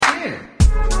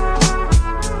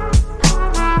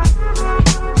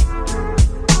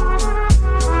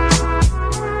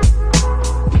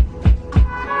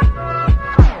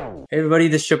everybody.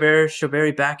 This is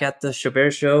Shaberi back at the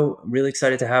Shaberi Show. I'm really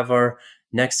excited to have our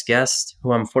next guest,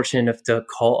 who I'm fortunate enough to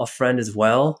call a friend as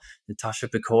well, Natasha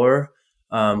Pecor,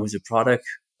 who's a product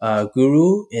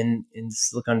guru in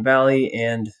Silicon Valley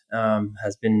and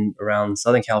has been around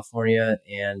Southern California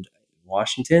and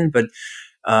Washington. But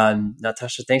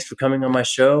Natasha, thanks for coming on my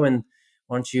show. And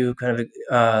why don't you kind of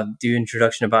do an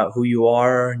introduction about who you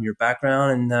are and your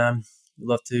background, and we'd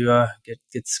love to get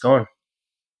this going.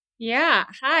 Yeah.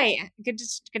 Hi. Good to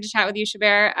chat with you,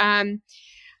 Shabir. I'm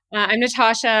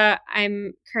Natasha.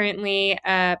 I'm currently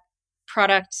a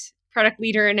product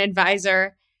leader and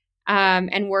advisor,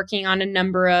 and working on a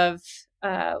number of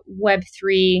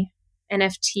Web3,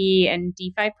 NFT, and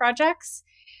DeFi projects.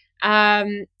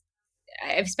 I've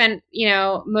spent,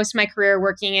 most of my career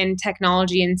working in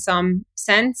technology in some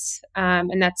sense,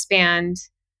 and that spanned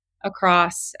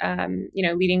across,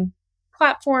 leading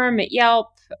platform at Yelp,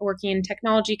 working in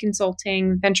technology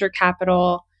consulting, venture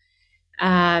capital,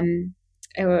 some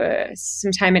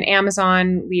time at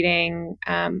Amazon, leading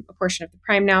a portion of the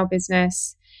Prime Now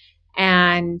business,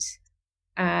 and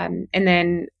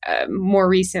then more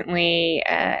recently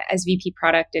as VP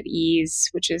product at Ease,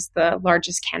 which is the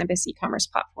largest cannabis e-commerce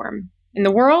platform in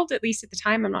the world, at least at the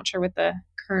time. I'm not sure what the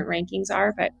current rankings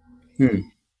are, but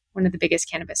one of the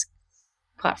biggest cannabis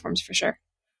platforms for sure.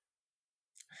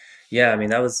 Yeah, I mean,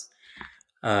 that was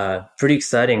pretty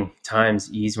exciting times,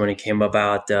 Ease, when it came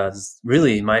about.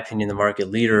 Really, in my opinion, the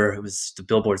market leader. It was the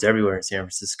billboards everywhere in San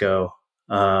Francisco.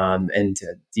 And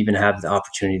to even have the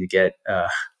opportunity to get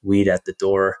weed at the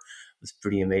door was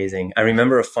pretty amazing. I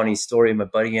remember a funny story. My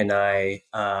buddy and I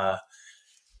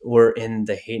were in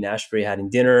the Haight-Ashbury having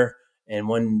dinner. And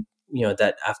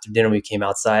that after dinner, we came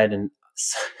outside and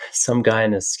some guy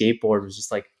on a skateboard was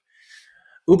just like,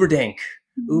 Uber dank.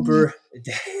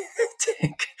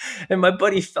 And my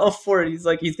buddy fell for it. He's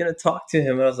like, he's going to talk to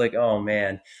him. And I was like, oh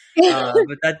man. I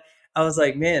was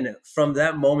like, man, from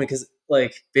that moment, because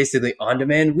like basically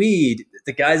on-demand weed,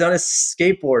 the guy's on a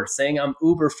skateboard saying I'm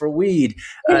Uber for weed.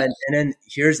 And then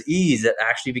here's Ease that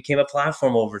actually became a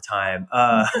platform over time.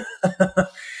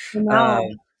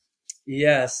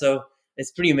 Yeah. So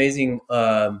it's pretty amazing.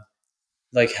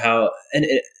 Like how, and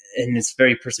it's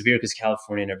very persevered because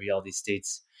California and all these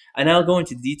states. And I'll go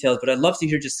into details, but I'd love to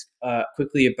hear just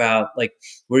quickly about like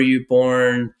where you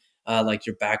born, like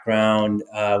your background,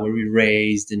 where were you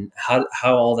raised, and how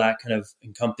all that kind of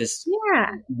encompassed.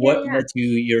 What led to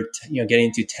your getting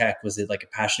into tech? Was it like a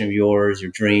passion of yours,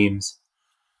 your dreams?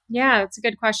 Yeah, that's a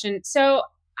good question. So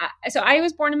I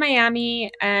was born in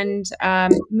Miami and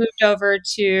moved over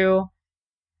to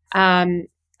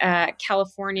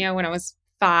California when I was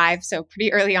 5, so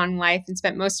pretty early on in life, and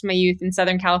spent most of my youth in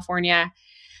Southern California.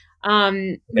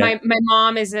 My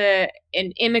mom is an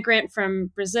immigrant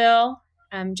from Brazil,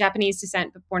 Japanese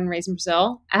descent, but born and raised in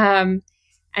Brazil. And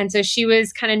so she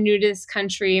was kind of new to this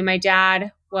country. My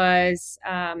dad is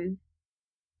from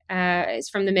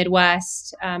the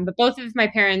Midwest, but both of my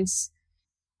parents,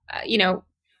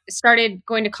 started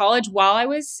going to college while I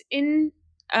was in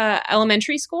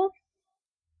elementary school,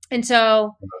 and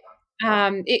so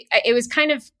it was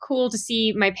kind of cool to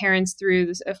see my parents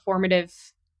through a formative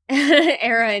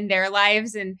era in their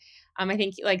lives. And I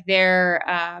think like their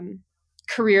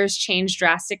careers changed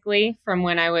drastically from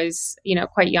when I was,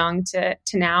 quite young to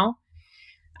now.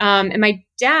 And my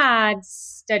dad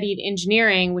studied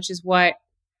engineering, which is what,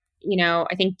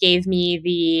 I think gave me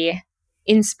the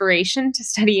inspiration to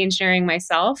study engineering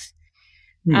myself.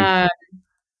 I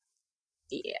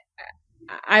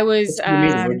was.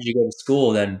 Where did you go to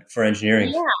school then for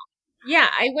engineering? Yeah,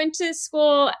 I went to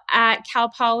school at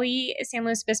Cal Poly San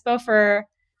Luis Obispo for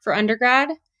undergrad.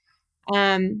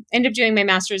 Ended up doing my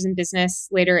master's in business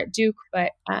later at Duke,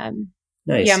 but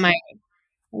nice. Yeah, my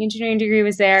engineering degree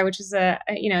was there, which is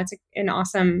it's an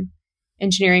awesome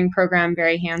engineering program,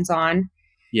 very hands-on.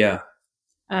 Yeah.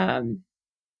 And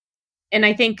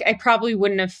I think I probably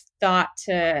wouldn't have thought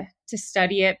to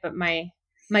study it, but my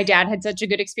dad had such a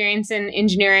good experience in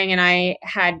engineering, and I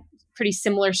had pretty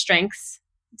similar strengths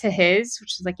to his,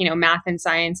 which is like, math and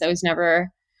science. I was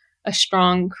never a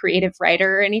strong creative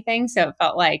writer or anything. So it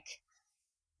felt like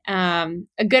a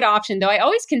good option, though I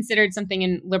always considered something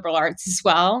in liberal arts as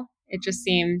well. It just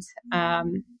seemed less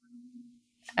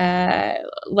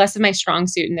of my strong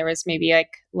suit. And there was maybe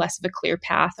like less of a clear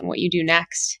path on what you do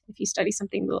next if you study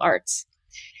something in the arts.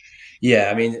 Yeah.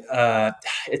 I mean,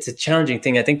 it's a challenging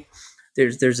thing. I think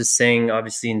there's a saying,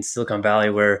 obviously, in Silicon Valley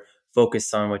where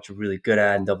focus on what you're really good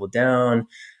at and double down.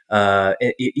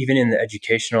 Even in the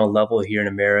educational level here in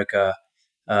America,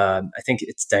 I think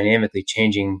it's dynamically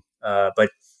changing.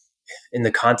 But in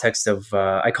the context of,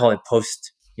 I call it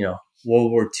post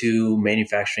World War II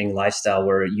manufacturing lifestyle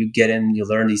where you get in, you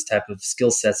learn these type of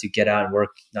skill sets, you get out and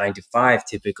work 9 to 5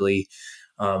 typically.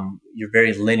 You're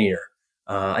very linear.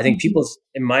 I think Mhm.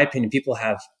 in my opinion, people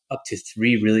have up to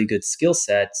 3 really good skill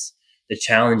sets. The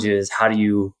challenge is how do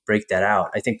you break that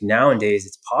out? I think nowadays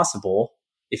it's possible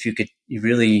if you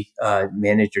really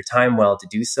manage your time well to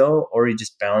do so, or you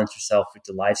just balance yourself with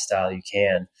the lifestyle you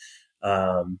can.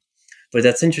 Um, but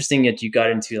that's interesting that you got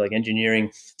into like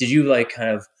engineering. Did you like kind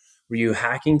of were you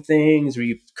hacking things? Were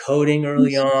you coding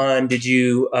early on? Did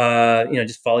you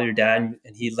just follow your dad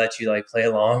and he let you like play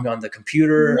along on the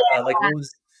computer? Like what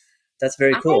was that's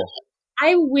very I cool.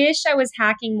 I wish I was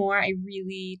hacking more. I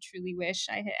really, truly wish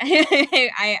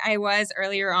I was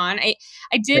earlier on. I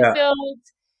did Yeah. build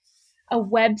a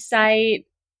website.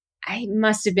 I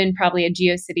must have been probably a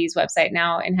GeoCities website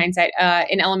now in hindsight,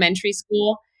 in elementary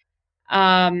school.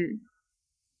 Um,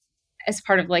 as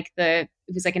part of like it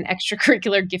was like an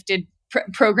extracurricular gifted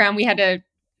program. We had to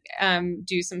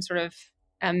do some sort of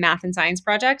math and science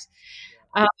project.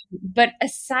 Um, but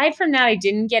aside from that, I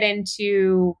didn't get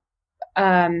into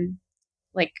um,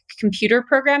 like computer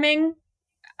programming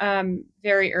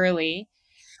very early.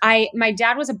 My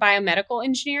dad was a biomedical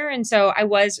engineer, and so I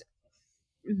was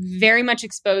very much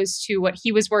exposed to what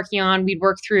he was working on. We'd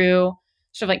work through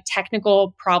sort of like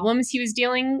technical problems he was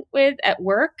dealing with at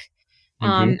work, Hmm.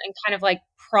 and kind of like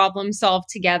problem solve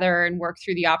together and work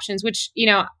through the options. Which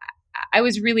I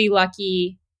was really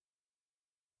lucky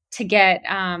to get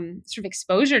sort of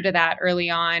exposure to that early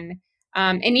on.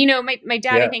 And my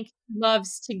dad, I Yeah. think,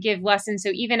 loves to give lessons. So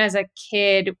even as a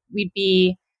kid, we'd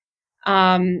be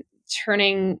um,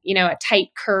 turning, a tight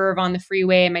curve on the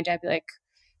freeway, and my dad would be like,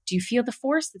 "Do you feel the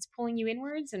force that's pulling you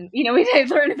inwards?" And we'd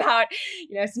learn about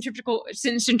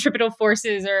centripetal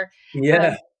forces or um,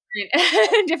 Yeah.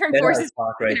 different Yeah. forces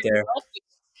Talk in right our there.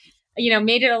 world.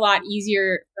 Made it a lot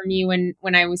easier for me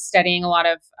when I was studying a lot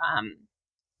of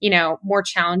more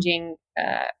challenging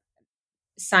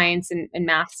science and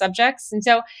math subjects. And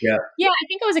so, Yeah. yeah, I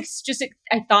think I was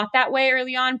I thought that way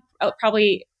early on,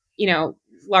 probably,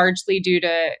 largely due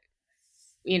to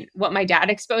what my dad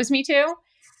exposed me to.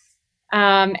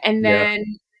 And Yeah. then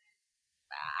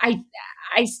I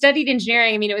I studied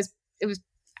engineering. I mean, it was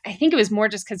I think it was more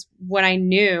just because what I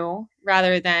knew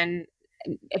rather than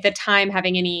at the time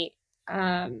having any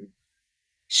um,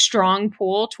 strong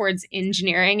pull towards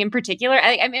engineering in particular.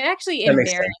 I'm actually That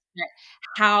makes embarrassed sense. at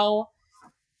how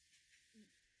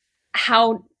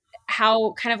how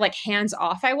how kind of like hands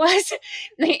off I was.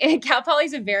 Cal Poly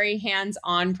is a very hands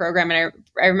on program, and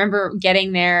I remember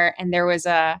getting there, and there was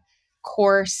a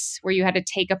course where you had to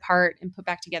take apart and put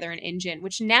back together an engine.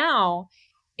 Which now,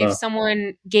 if Well,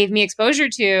 someone gave me exposure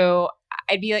to,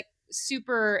 I'd be like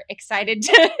super excited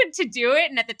to do it.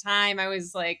 And at the time, I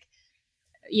was like,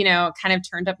 kind of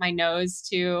turned up my nose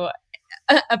to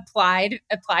applied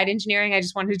engineering. I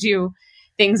just wanted to do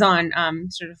things on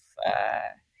sort of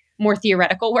more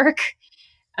theoretical work.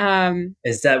 Um,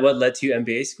 is that what led to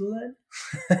MBA school then?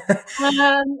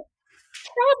 um,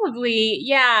 Probably,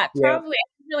 yeah, Yeah. probably. I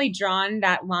haven't really drawn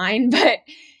that line, but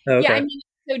yeah, I Okay. mean,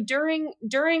 so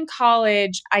during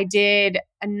college, I did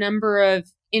a number of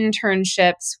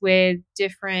internships with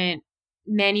different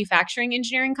manufacturing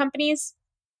engineering companies.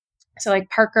 So like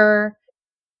Parker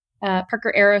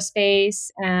Aerospace,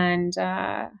 and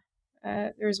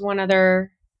there's one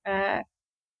other uh,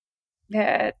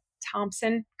 the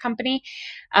Thompson company,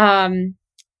 um,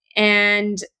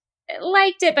 and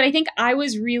liked it. But I think I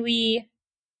was really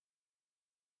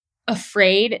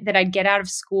afraid that I'd get out of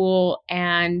school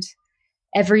and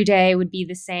every day would be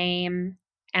the same,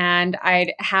 and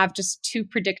I'd have just too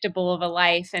predictable of a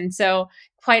life. And so,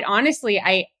 quite honestly,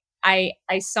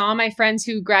 I saw my friends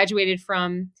who graduated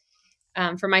from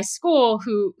my school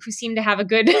who seemed to have a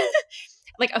good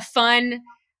like a fun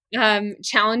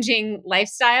challenging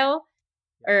lifestyle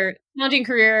or challenging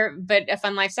career, but a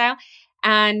fun lifestyle.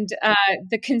 And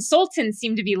the consultants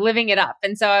seemed to be living it up.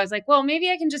 And so I was like, well, maybe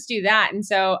I can just do that. And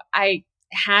so I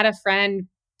had a friend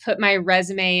put my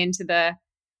resume into the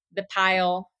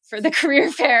pile for the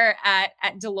career fair at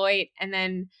Deloitte, and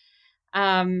then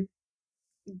um,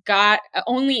 got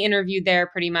only interviewed there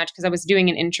pretty much because I was doing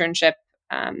an internship,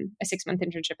 a 6 month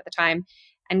internship at the time,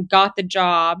 and got the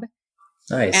job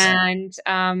Nice. and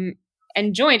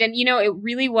joined. And it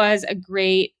really was a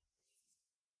great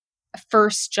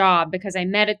first job because I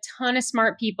met a ton of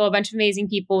smart people, a bunch of amazing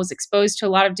people, was exposed to a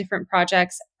lot of different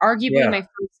projects. Arguably, Yeah. my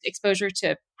first exposure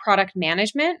to product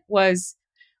management was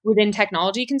within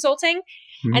technology consulting.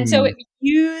 And so Mm. it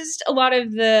used a lot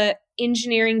of the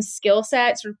engineering skill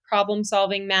set, sort of problem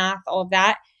solving, math, all of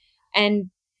that. And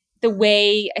the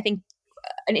way I think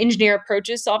an engineer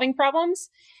approaches solving problems,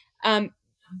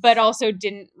 but also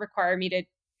didn't require me to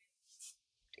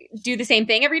do the same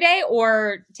thing every day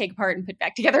or take apart and put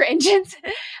back together engines.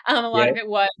 A lot Yeah. of it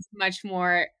was much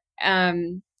more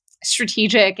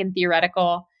strategic and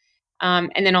theoretical,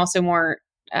 and then also more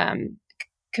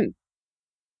com-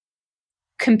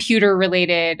 computer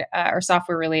related or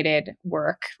software related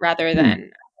work rather Hmm.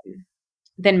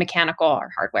 than mechanical or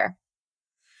hardware.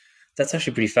 That's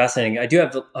actually pretty fascinating. I do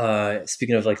have,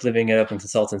 speaking of like living it up in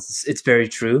consultants, it's very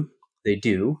true. They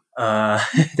do.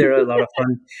 They're a lot of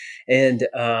fun. And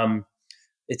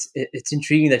it's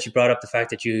intriguing that you brought up the fact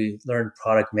that you learned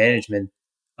product management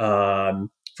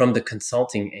from the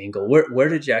consulting angle. Where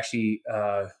did you actually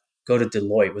go to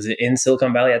Deloitte? Was it in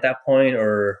Silicon Valley at that point,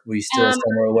 or were you still Um,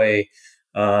 somewhere away?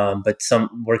 But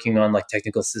some working on like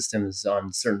technical systems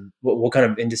on certain. What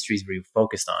kind of industries were you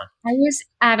focused on? I was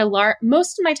at a large,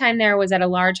 most of my time there was at a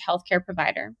large healthcare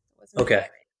provider. It wasn't the Okay,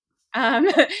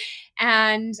 Bay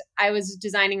and I was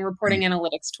designing reporting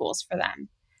analytics tools for them.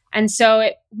 And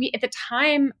so we at the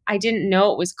time I didn't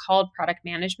know it was called product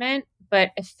management,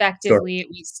 but sure. effectively it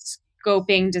was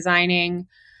scoping, designing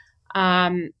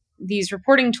these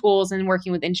reporting tools and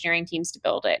working with engineering teams to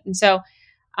build it. And so,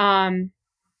 um,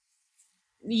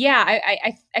 yeah,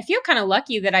 I feel kind of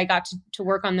lucky that I got to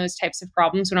work on those types of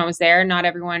problems when I was there. Not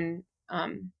everyone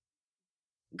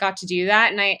got to do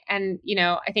that, and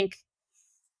I think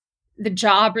the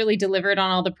job really delivered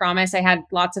on all the promise. I had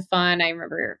lots of fun. I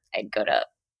remember I'd go to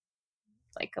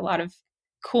like a lot of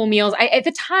cool meals. I at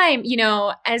the time,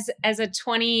 as a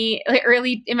 20 like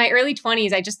early in my early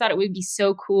 20s, I just thought it would be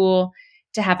so cool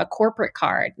to have a corporate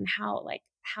card and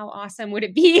how awesome would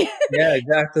it be Yeah,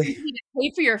 exactly. to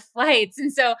pay for your flights.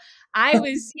 And so I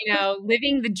was,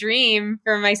 living the dream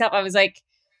for myself. I was like,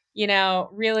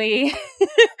 really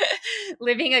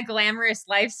living a glamorous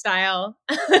lifestyle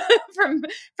from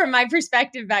from my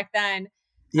perspective back then.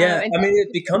 Yeah, And I mean,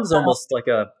 it becomes almost like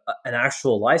an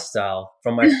actual lifestyle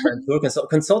from my friends who are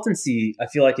consultancy. I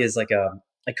feel like is like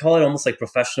I call it almost like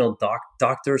professional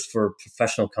doctors for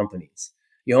professional companies.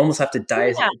 You almost have to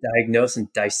yeah, diagnose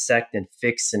and dissect and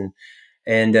fix and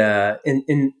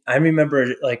I remember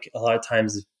like a lot of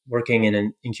times working in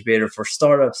an incubator for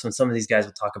startups when some of these guys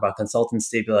would talk about consultants,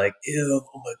 they'd be like, "Ew,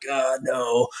 oh my god,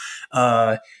 no,"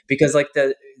 because like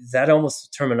that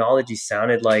almost terminology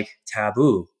sounded like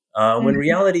taboo. When in mhm.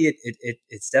 reality,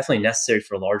 it's definitely necessary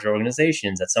for larger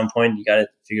organizations. At some point, you got to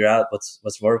figure out what's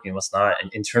working, what's not,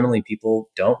 and internally, people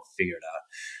don't figure it out.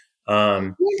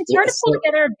 Yeah, it's hard to pull So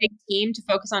together a big team to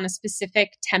focus on a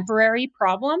specific temporary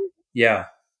problem. yeah,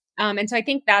 And so I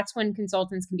think that's when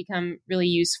consultants can become really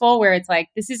useful, where it's like,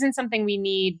 this isn't something we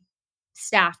need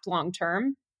staffed long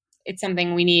term. It's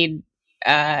something we need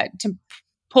to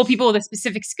pull people with a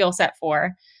specific skill set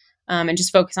for, and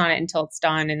just focus on it until it's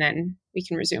done, and then we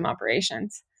can resume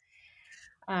operations.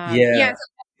 Yeah, yeah,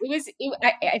 so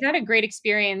I had a great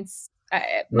experience,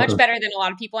 much mhm, better than a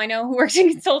lot of people I know who worked in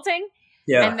consulting.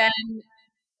 yeah, And then,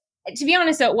 to be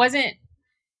honest, so it wasn't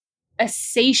a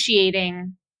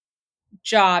satiating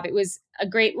job. It was a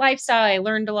great lifestyle. I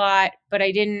learned a lot, but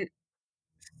I didn't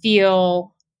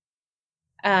feel,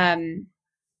 um,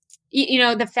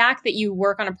 the fact that you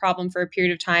work on a problem for a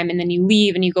period of time and then you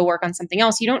leave and you go work on something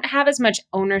else, you don't have as much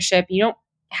ownership. You don't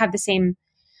have the same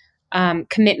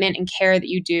commitment and care that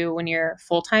you do when you're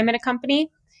full time at a company.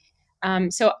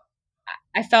 So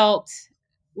I felt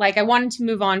like I wanted to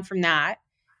move on from that.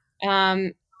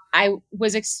 Um, I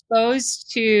was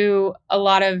exposed to a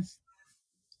lot of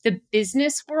the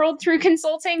business world through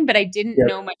consulting, but I didn't yep,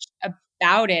 know much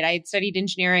about it. I had studied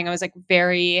engineering. I was like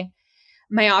very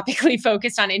myopically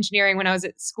focused on engineering when I was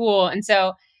at school. And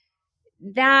so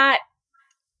that,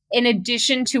 in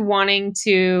addition to wanting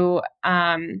to,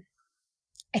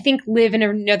 I think, live in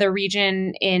another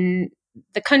region in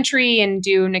the country and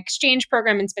do an exchange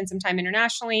program and spend some time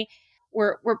internationally,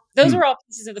 were those hmm, are all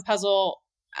pieces of the puzzle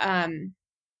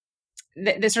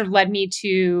that sort of led me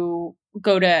to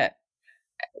go to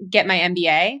get my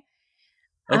MBA.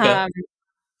 okay, Um,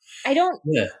 I don't,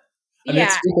 yeah. I mean,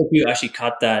 it's yeah, cool that you actually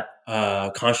caught that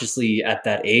consciously at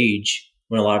that age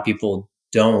when a lot of people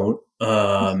don't.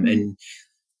 mhm, And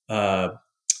uh,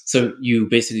 so you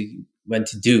basically went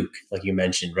to Duke, like you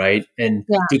mentioned, right? And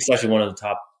yeah, Duke's actually one of the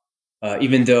top,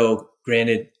 even though,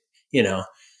 granted, you know,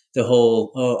 the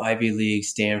whole Ivy League,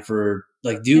 Stanford,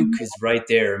 like Duke mhm. is right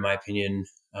there, in my opinion,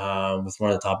 with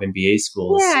one of the top MBA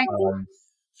Yeah. schools.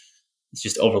 It's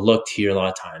just overlooked here a lot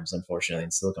of times, unfortunately,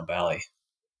 in Silicon Valley.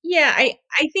 I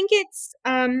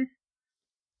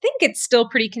think it's still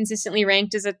pretty consistently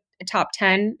ranked as a top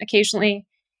 10. Occasionally,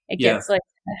 it Yeah. gets like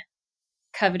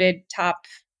coveted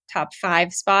top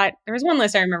 5 spot. There was one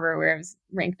list I remember where it was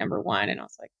ranked number 1, and I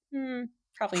was like,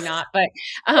 probably not. But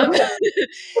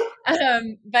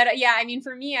um, yeah, I mean,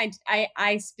 for me,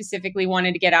 I specifically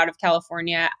wanted to get out of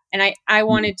California, and I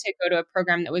wanted to go to a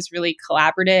program that was really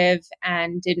collaborative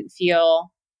and didn't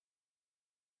feel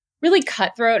really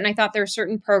cutthroat. And I thought there were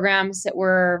certain programs that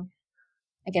were,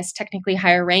 I guess, technically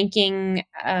higher ranking,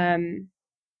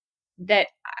 that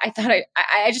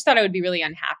I just thought I would be really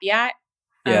unhappy at.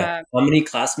 Yeah. Um, How many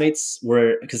classmates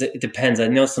were, because it depends. I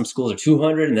know some schools are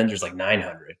 200 and then there's like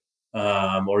 900,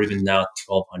 or even now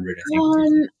 1200, I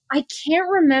think. I can't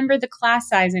remember the class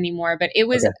size anymore, but it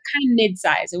was Okay. kind of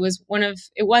mid-size.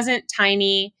 It wasn't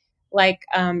tiny like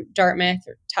Dartmouth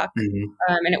or Tuck, Hmm.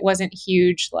 and it wasn't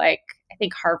huge like I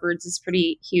think Harvard's is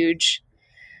pretty huge.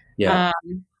 Yeah.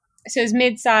 Um, so it was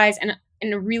mid-size and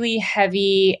a really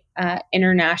heavy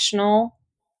international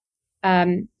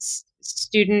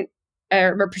student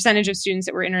or percentage of students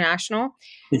that were international.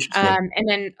 Interesting. And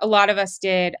then a lot of us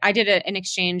I did an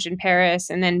exchange in Paris.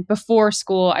 And then before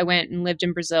school, I went and lived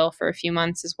in Brazil for a few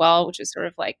months as well, which is sort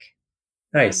of like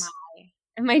my, Nice.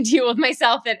 my deal with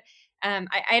myself that I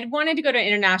had wanted to go to an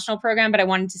international program, but I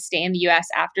wanted to stay in the US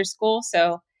after school.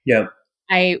 So Yeah.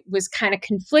 I was kind of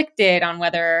conflicted on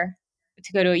whether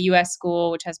to go to a US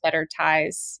school, which has better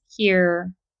ties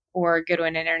here, or go to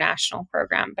an international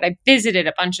program. But I visited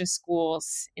a bunch of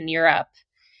schools in Europe,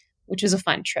 which was a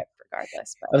fun trip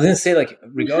regardless. I was gonna say, like,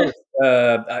 regardless,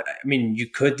 I mean, you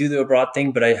could do the abroad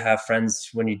thing, but I have friends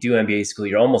when you do MBA school,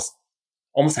 you're almost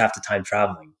half the time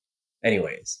traveling,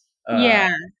 anyways,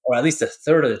 Yeah. or at least a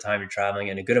third of the time you're traveling,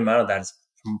 and a good amount of that is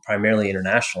primarily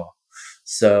international.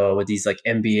 So with these like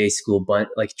MBA school,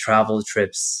 like travel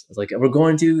trips, like we're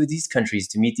going to these countries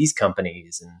to meet these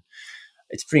companies, and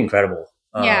it's pretty incredible.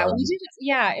 Yeah, we did.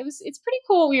 Yeah, it's pretty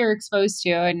cool what we were exposed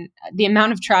to and the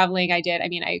amount of traveling I did. I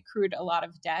mean, I accrued a lot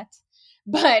of debt,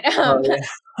 but Oh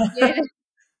I yeah, did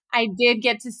I did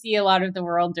get to see a lot of the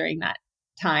world during that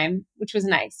time, which was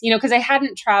nice. Because I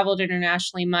hadn't traveled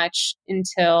internationally much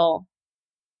until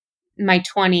my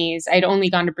 20s. I'd only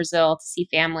gone to Brazil to see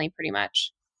family pretty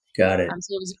much. got it.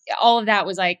 So it was all of that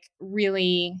was like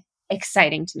really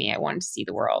exciting to me. I wanted to see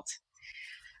the world.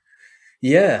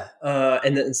 Yeah,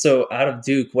 and then so out of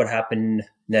Duke, what happened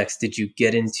next? Did you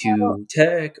get So, into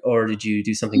tech, or did you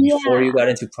do something before you yeah. got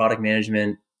into product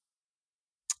management?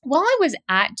 While I was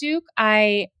at Duke,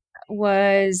 I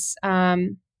was,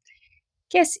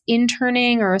 guess,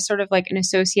 interning or sort of like an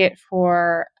associate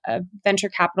for a venture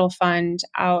capital fund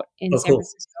out in Oh, San cool.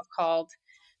 Francisco called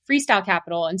Freestyle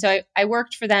Capital. And so I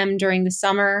worked for them during the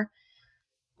summer.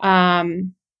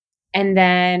 Um, and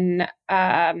then,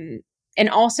 and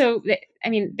also, I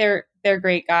mean, they're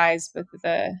great guys, both of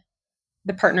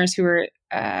the partners who were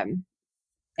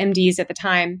MDs at the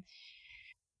time,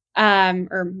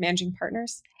 or managing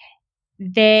partners.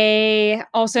 They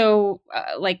also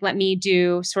like let me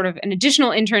do sort of an additional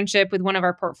internship with one of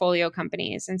our portfolio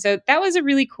companies. And so that was a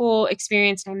really cool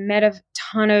experience. I met a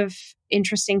ton of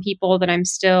interesting people that I'm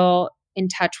still in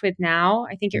touch with now.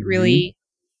 I think it Hmm. really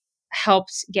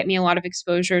helped get me a lot of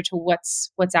exposure to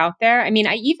what's out there. I mean,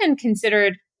 I even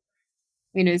considered,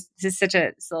 this is such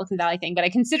a Silicon Valley thing, but I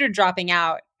considered dropping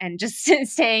out and just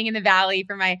staying in the Valley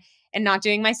for and not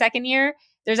doing my second year.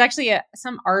 There's actually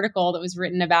some article that was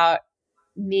written about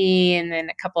me and then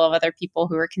a couple of other people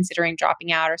who were considering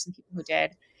dropping out, or some people who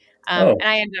did. Oh, And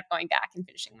I ended up going back and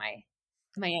finishing my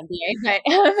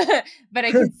MBA, but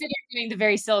I considered doing the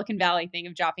very Silicon Valley thing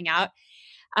of dropping out.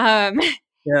 Um,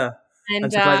 yeah. I'm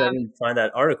and surprised I didn't find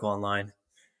that article online.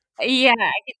 Yeah,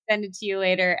 I can send it to you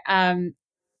later.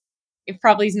 It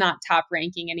probably is not top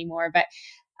ranking anymore, but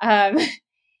um,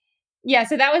 yeah,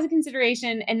 so that was a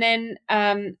consideration. And then,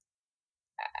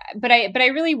 but I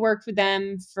really worked with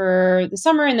them for the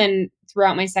summer and then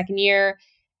throughout my second year.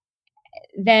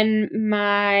 Then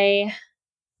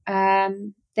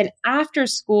then after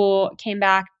school came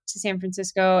back to San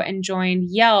Francisco and joined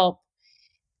Yelp.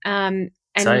 And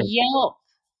Exciting. Yelp,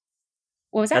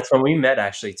 what was that? That's when we met,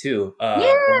 actually, too. Yeah,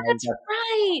 When that's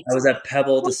right. I was at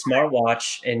Pebble, the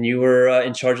smartwatch, and you were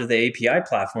in charge of the API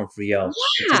platform for Yelp,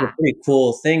 which is a Yeah. pretty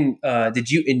cool thing. Did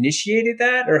you initiated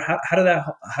that, or how did that?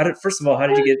 How did first of all, how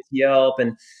did you get to Yelp,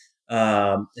 and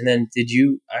then did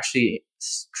you actually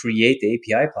create the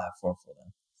API platform for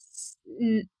them?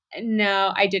 N-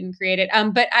 no, I didn't create it.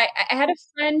 But I had a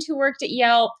friend who worked at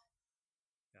Yelp,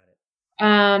 Got it.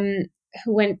 um,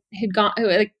 who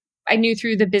like I knew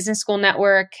through the business school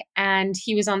network, and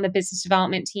he was on the business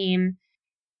development team.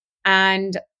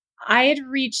 And I had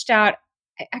reached out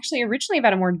actually originally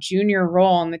about a more junior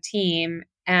role on the team.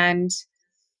 And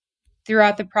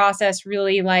throughout the process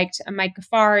really liked Mike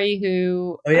Ghaffari,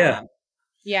 who, Oh yeah,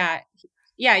 yeah,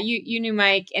 yeah, you knew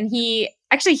Mike, and he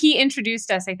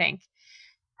introduced us, I think.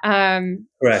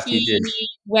 correct. He He did.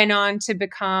 went on to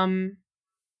become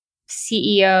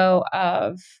CEO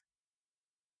of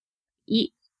E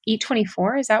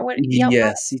E24. Is that what Yelp was?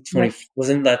 Yes, Yeah. C20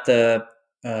 wasn't that the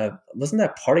wasn't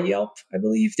that part of Yelp? I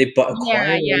believe they Yeah,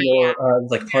 acquired yeah, or yeah.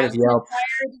 like part Yeah, of it was an Yelp.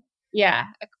 acquired. Yeah,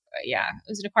 yeah, it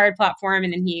was an acquired platform,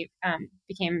 and then he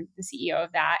became the CEO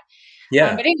of that.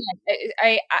 Yeah, But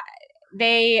anyway, I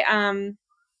they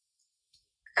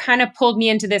kind of pulled me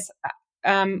into this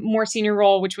more senior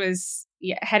role, which was,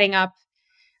 yeah, heading up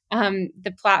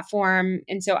the platform,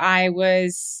 and so I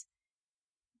was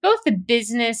both the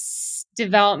business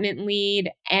development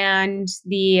lead and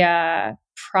the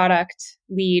product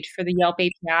lead for the Yelp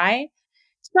API.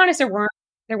 To be honest,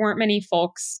 there weren't many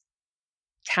folks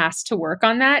tasked to work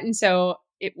on that, and so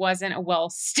it wasn't a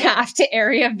well-staffed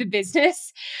area of the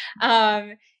business.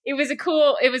 It was a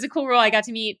cool role. I got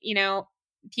to meet,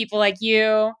 people like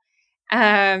you,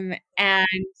 and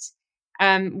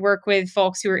work with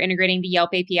folks who are integrating the Yelp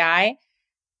API.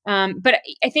 But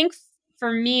I think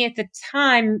for me at the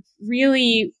time,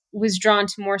 really was drawn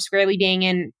to more squarely being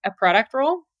in a product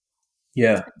role.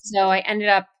 yeah. So I ended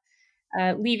up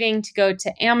leaving to go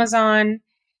to Amazon.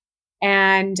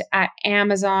 And at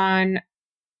Amazon,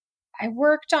 I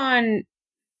worked on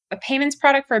a payments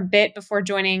product for a bit before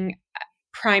joining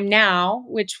Prime Now,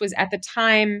 which was at the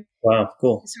time Wow,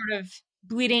 cool. sort of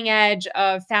bleeding edge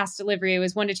of fast delivery. It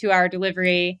was 1 to 2 hour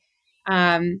delivery.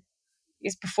 I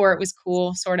guess before it was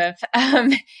cool, sort of.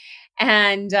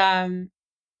 And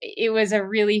it was a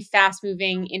really fast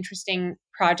moving, interesting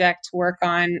project to work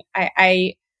on.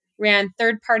 I ran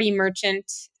third party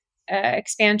merchant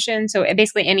expansion. So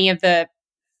basically, any of the,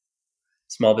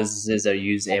 Small businesses that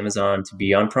use Amazon to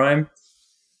be on Prime.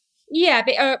 yeah,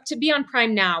 to be on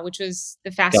Prime Now, which was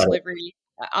the fast Got it. delivery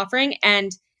offering,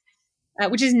 and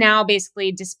which is now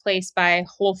basically displaced by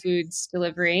Whole Foods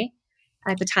delivery.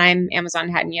 At the time, Amazon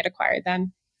hadn't yet acquired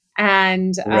them.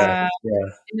 And Correct. Yeah.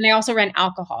 and then I also ran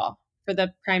alcohol for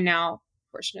the Prime Now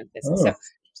portion of the business. Oh,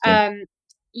 So, interesting.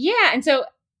 yeah, and so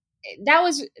that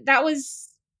was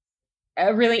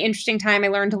a really interesting time. I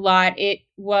learned a lot. It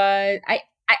was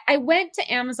I went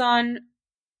to Amazon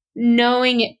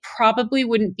knowing it probably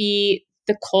wouldn't be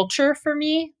the culture for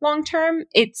me long term.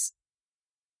 It's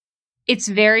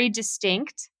very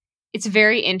distinct. It's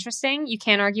very interesting. You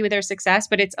can't argue with their success,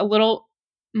 but it's a little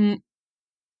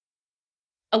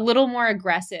more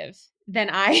aggressive than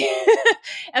I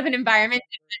of an environment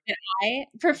that I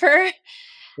prefer.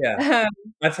 Yeah. Um,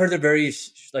 I've heard they're very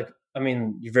like. I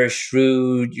mean, you're very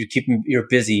shrewd. You're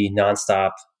busy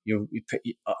nonstop.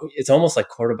 It's almost like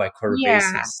quarter by quarter yeah,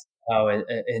 basis. How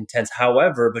intense.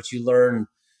 However, but you learn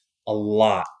a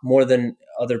lot more than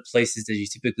other places that you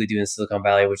typically do in Silicon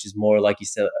Valley, which is more like you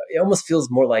said. It almost feels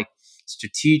more like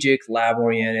strategic, lab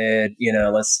oriented.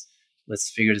 Let's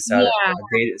figure this out. yeah.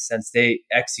 Data, since they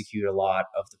execute a lot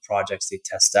of the projects they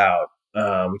test out,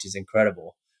 which is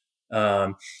incredible.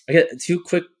 I got two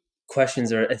quick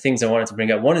questions or things I wanted to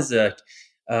bring up. One is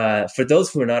for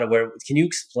those who are not aware, can you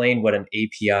explain what an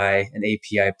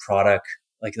API product,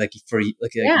 like for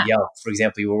like Yeah. Yelp, for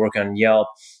example, you were working on Yelp.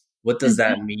 What does Mhm.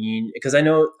 that mean? Because I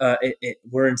know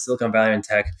we're in Silicon Valley in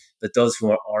tech, but those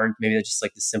who aren't, maybe they're just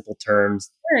like the simple terms.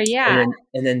 Sure, yeah.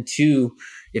 And then two,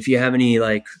 if you have any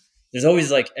like, there's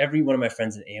always like every one of my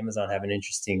friends at Amazon have an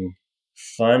interesting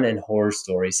fun and horror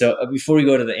story. So before we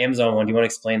go to the Amazon one, do you want to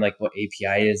explain like what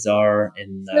APIs are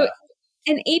and So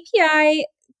an API,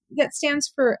 that stands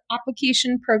for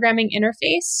Application Programming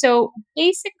Interface. So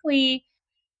basically,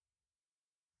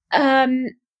 um,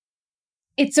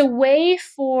 it's a way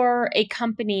for a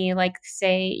company like,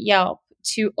 say, Yelp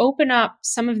to open up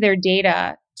some of their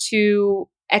data to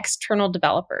external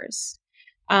developers.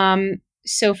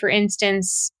 So, for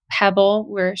instance, Pebble,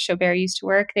 where Chaubert used to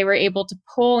work, they were able to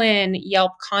pull in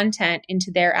Yelp content into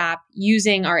their app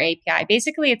using our API.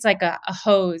 Basically, it's like a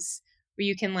hose where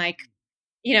you can, like,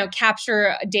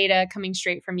 capture data coming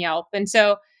straight from Yelp. And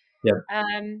so,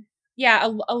 yeah, yeah,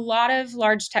 a lot of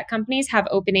large tech companies have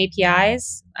open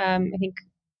APIs. I think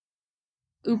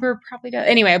Uber probably does.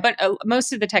 Anyway, but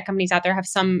most of the tech companies out there have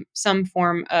some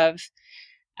form of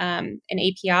an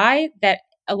API that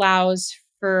allows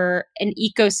for an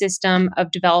ecosystem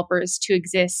of developers to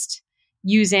exist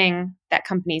using that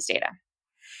company's data.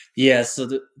 yeah. So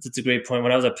that's a great point.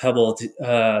 When I was at Pebble,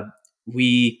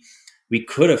 we we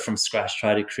could have from scratch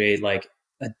tried to create like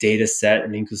a data set,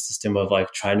 an ecosystem of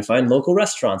like trying to find local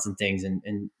restaurants and things and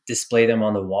display them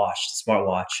on the watch, the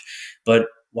smartwatch. But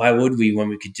why would we when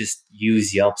we could just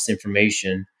use Yelp's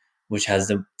information which has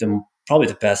the probably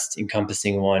the best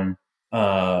encompassing one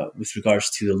with regards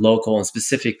to the local and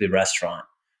specifically restaurant.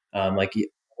 Like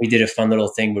we did a fun little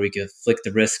thing where we could flick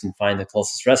the wrist and find the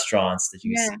closest restaurants that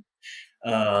you could see.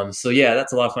 Yeah. So yeah,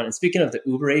 that's a lot of fun. And speaking of the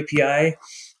Uber API,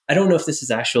 I don't know if this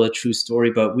is actually a true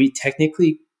story, but we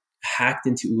technically hacked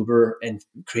into Uber and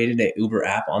created an Uber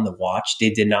app on the watch. They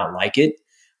did not like it,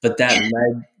 but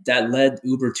that led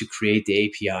Uber to create the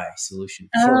API solution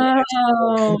for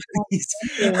Oh, companies.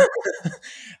 thank you.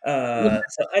 So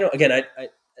I don't. Again,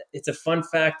 it's a fun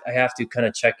fact. I have to kind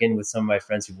of check in with some of my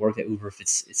friends who work at Uber if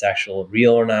it's actual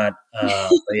real or not.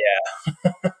 But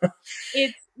yeah,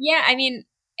 It's yeah. I mean,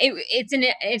 it's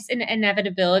an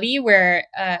inevitability where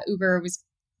Uber was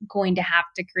going to have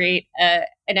to create an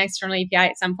external API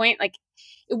at some point. Like,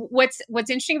 what's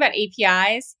interesting about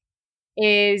APIs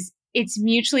is it's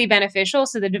mutually beneficial.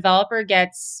 So the developer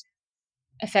gets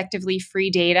effectively free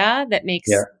data that yeah, makes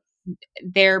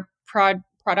their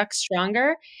product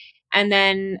stronger, and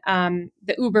then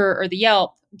the Uber or the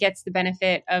Yelp gets the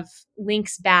benefit of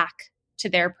links back to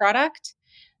their product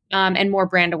and more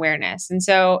brand awareness. And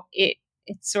so it's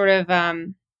sort of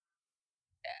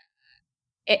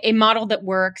a model that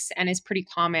works and is pretty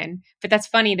common. But that's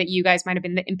funny that you guys might have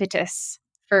been the impetus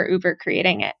for Uber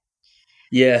creating it.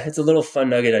 yeah. It's a little fun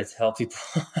nugget I tell people.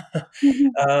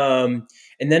 um,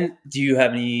 and then, do you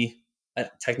have any?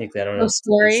 Technically, I don't know if Those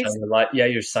you're stories signing your life, yeah,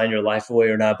 you're signing your life away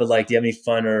or not. But like, do you have any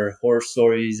fun or horror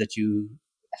stories that you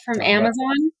from talk about?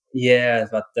 Amazon. Yeah,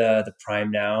 about the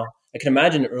Prime now. I can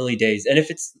imagine early days, and if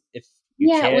you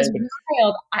Yeah, it was can,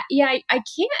 wild. I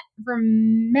can't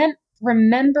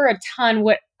remember a ton.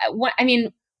 What I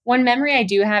mean, one memory I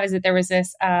do have is that there was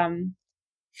this. I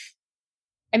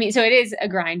mean, so it is a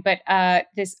grind, but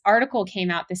this article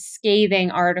came out, this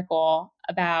scathing article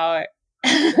about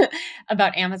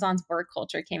about Amazon's work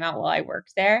culture came out while I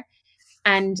worked there,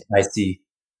 and I see.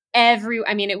 I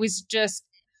mean, it was just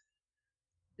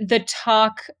the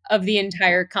talk of the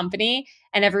entire company,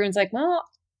 and everyone's like, "Well,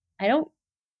 I don't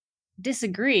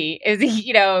disagree." Is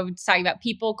talking about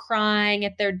people crying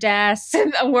at their desks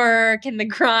and the work and the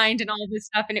grind and all this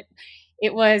stuff, and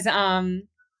it was it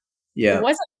Yeah.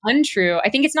 wasn't untrue. I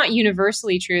think it's not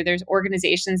universally true. There's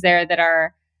organizations there that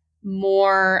are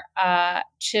more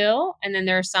chill, and then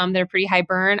there are some that are pretty high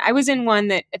burn. I was in one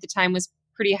that at the time was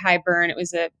pretty high burn. It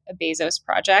was a Bezos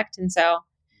project, and so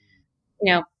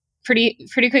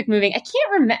pretty quick moving. I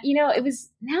can't remember. It was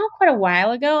now quite a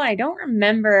while ago. I don't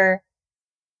remember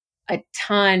a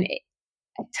ton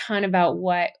about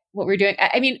what we're doing.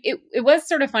 I mean, it was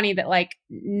sort of funny that like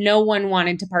no one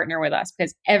wanted to partner with us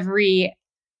because every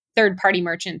third party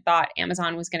merchant thought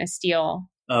Amazon was going to steal.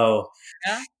 Oh,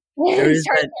 Yeah. there And is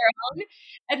start that. their own.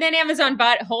 And then Amazon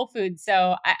bought Whole Foods.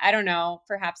 So I don't know.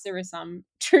 Perhaps there was some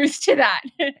truth to that.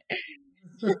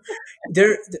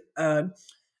 There,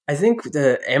 I think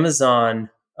the Amazon.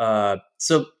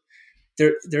 So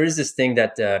there is this thing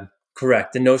that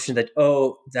correct the notion that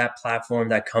that platform,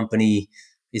 that company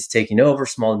is taking over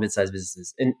small and mid-sized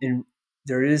businesses, and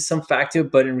there is some fact to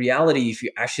it, but in reality, if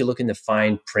you actually look in the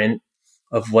fine print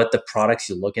of what the products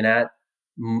you're looking at,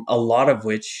 a lot of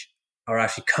which are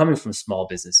actually coming from small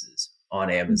businesses on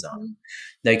Amazon. Mhm.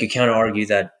 Now you could counter argue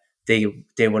that they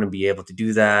wouldn't be able to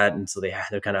do that, and so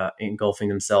they're kind of engulfing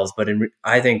themselves. But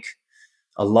I think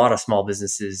a lot of small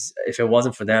businesses, if it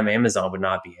wasn't for them, Amazon would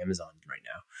not be Amazon right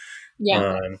Yeah.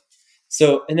 now.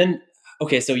 So and then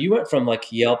okay, so you went from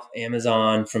like Yelp,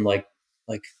 Amazon, from like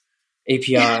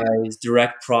APIs,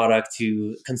 direct product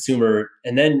to consumer,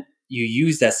 and then you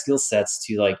use that skill sets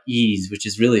to like ease, which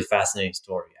is really a fascinating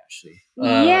story actually.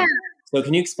 Yeah. So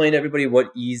can you explain to everybody what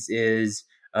ease is,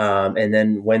 and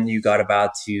then when you got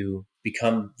about to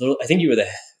become I think you were the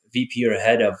VP or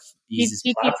head of Ease's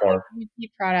platform.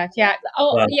 VP product. Yeah.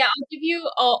 Oh, Uh, yeah.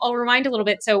 I'll rewind a little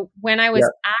bit. So when I was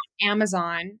yeah, at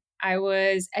Amazon, I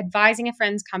was advising a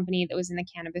friend's company that was in the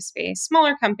cannabis space,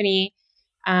 smaller company,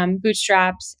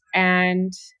 bootstraps,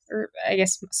 and or I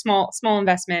guess small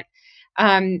investment.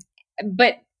 Um,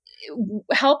 but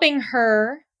helping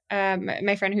her,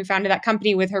 my friend who founded that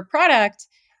company with her product,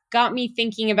 got me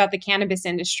thinking about the cannabis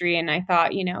industry, and I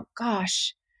thought,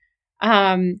 gosh,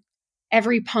 um,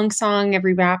 every punk song,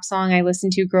 every rap song I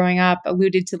listened to growing up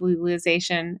alluded to the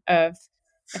legalization of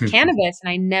cannabis. And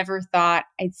I never thought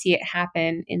I'd see it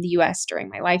happen in the US during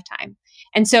my lifetime.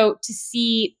 And so to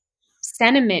see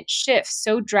sentiment shift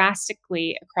so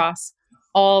drastically across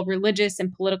all religious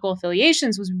and political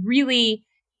affiliations was really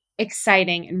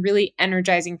exciting and really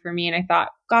energizing for me. And I thought,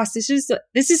 gosh, this is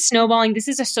snowballing. This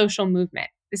is a social movement.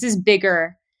 This is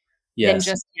bigger than yes,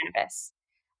 just cannabis.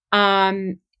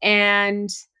 And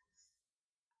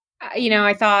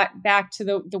I thought back to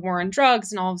the war on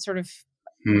drugs and all the sort of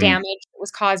Hmm. damage that was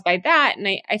caused by that. And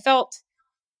I felt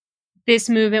this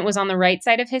movement was on the right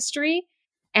side of history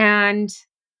and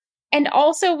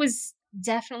also was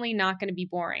definitely not going to be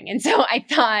boring. And so I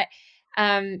thought,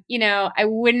 I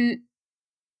wouldn't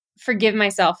forgive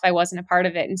myself if I wasn't a part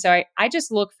of it. And so I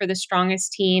just looked for the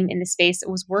strongest team in the space that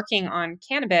was working on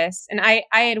cannabis. And I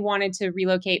had wanted to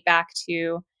relocate back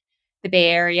to the Bay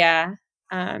Area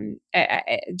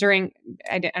during,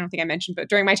 I don't think I mentioned, but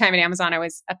during my time at Amazon, I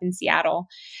was up in Seattle.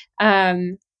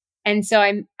 Um, and so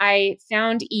I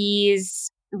found Ease,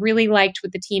 really liked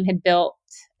what the team had built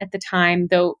at the time,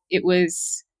 though it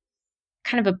was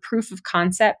kind of a proof of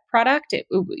concept product.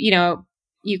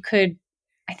 You could,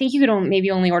 I think you could maybe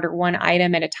only order one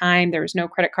item at a time. There was no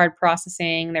credit card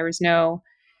processing. I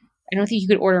don't think you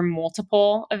could order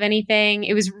multiple of anything.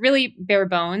 It was really bare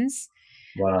bones.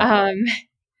 Wow. Um,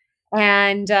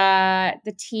 and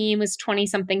the team was 20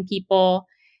 something people.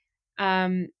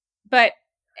 But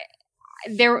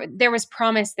there was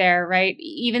promise there, right?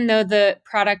 Even though the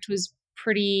product was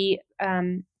pretty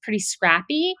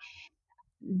scrappy,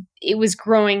 it was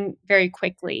growing very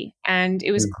quickly, and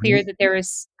it was clear Hmm. that there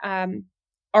was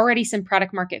already some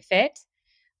product market fit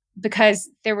because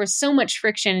there was so much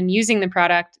friction in using the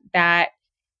product that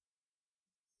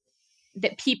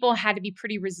people had to be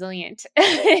pretty resilient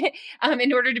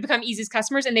in order to become Easy's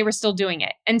customers, and they were still doing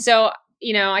it. And so,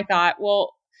 I thought,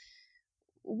 well,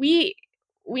 we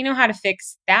we know how to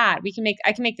fix that. I can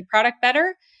make the product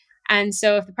better. And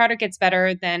so if the product gets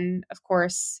better, then of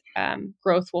course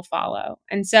growth will follow.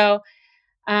 And so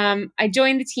I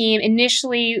joined the team,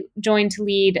 initially joined to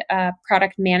lead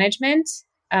product management.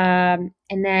 And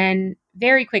then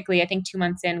very quickly, I think 2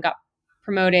 months in, got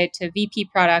promoted to VP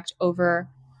product over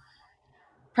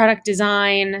product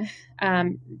design,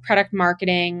 product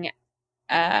marketing,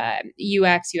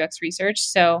 UX research.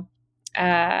 So,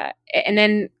 and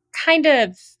then kind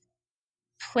of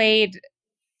played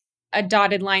a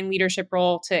dotted line leadership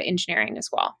role to engineering as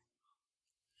well.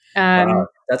 Wow, Um,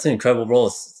 that's an incredible role.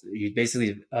 You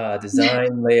basically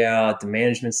design, layout, the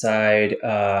management side,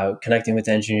 connecting with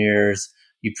engineers.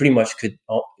 You pretty much could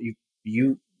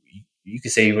you you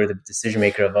could say you were the decision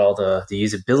maker of all the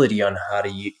usability on how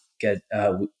to get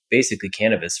basically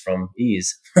cannabis from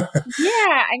ease.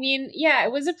 yeah, I mean, yeah,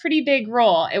 it was a pretty big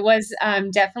role. It was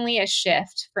definitely a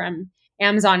shift from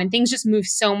Amazon, and things just move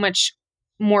so much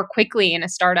more quickly in a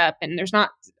startup, and there's not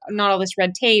all this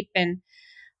red tape, and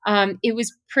it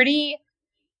was pretty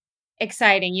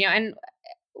exciting, and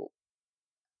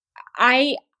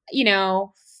I,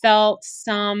 felt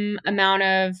some amount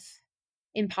of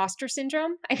imposter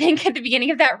syndrome, I think, at the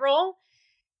beginning of that role,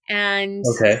 and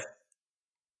Okay.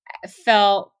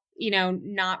 felt,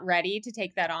 not ready to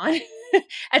take that on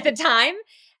at the time.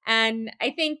 And I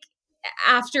think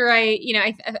after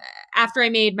after I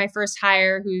made my first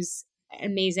hire, who's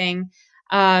amazing,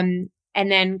 and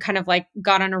then kind of like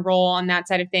got on a roll on that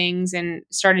side of things and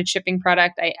started shipping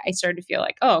product, I started to feel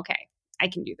like, oh, okay, I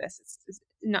can do this. It's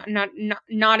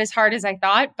not as hard as I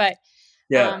thought, but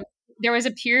Yeah. um, there was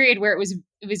a period where it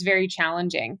was very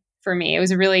challenging for me. It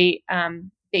was a really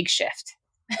big shift.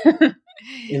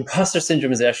 Imposter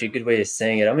syndrome is actually a good way of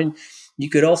saying it. I mean, you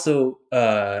could also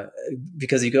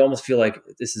because you could almost feel like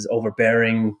this is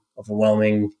overbearing,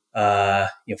 overwhelming.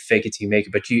 Fake it till you make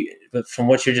it. But from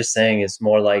what you're just saying, is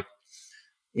more like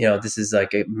this is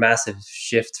like a massive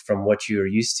shift from what you're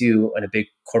used to in a big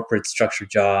corporate structured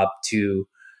job to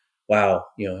wow,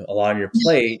 a lot on your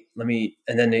plate.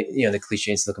 And then the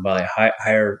cliche is looking about like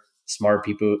hire smart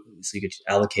people so you could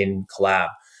allocate and collab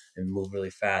and move really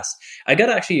fast. I got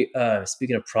actually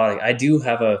speaking of product, I do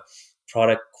have a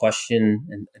product question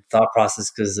and thought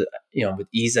process because with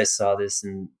ease I saw this,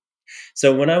 and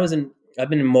so I've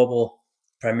been in mobile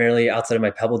primarily outside of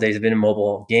my Pebble days. I've been in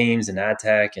mobile games and ad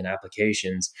tech and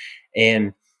applications,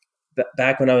 and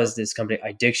back when I was this company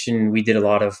Addiction, we did a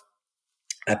lot of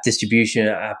app distribution,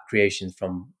 app creation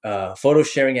from photo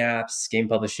sharing apps, game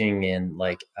publishing, and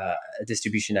like a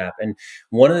distribution app. And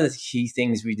one of the key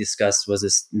things we discussed was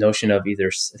this notion of either,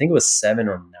 I think it was 7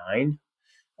 or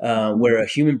 9, where a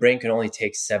human brain can only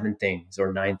take 7 things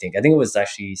or 9 things. I think it was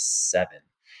actually 7.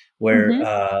 Where,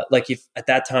 Mhm. like, if at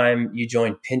that time you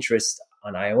joined Pinterest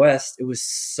on iOS, it was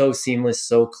so seamless,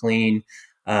 so clean.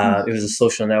 It was a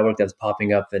social network that was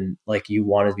popping up, and like you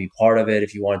wanted to be part of it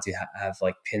if you wanted to have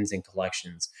like pins and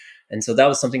collections. And so that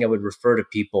was something I would refer to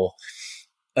people.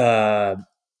 Uh,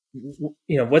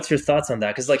 what's your thoughts on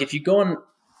that? Because like if you go on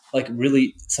like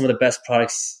really some of the best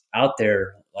products out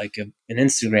there, like an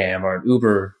Instagram or an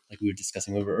Uber, like we were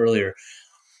discussing Uber earlier,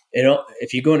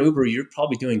 if you go on Uber, you're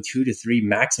probably doing 2 to 3,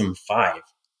 maximum 5.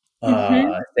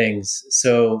 Hmm. things.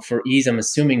 So for ease, I'm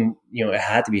assuming it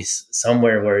had to be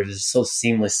somewhere where it was so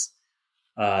seamless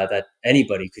that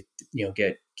anybody could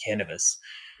get cannabis.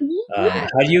 Yeah.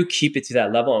 How do you keep it to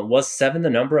that level? And was seven the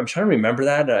number? I'm trying to remember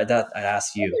that. I'd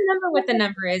ask I you. don't remember what the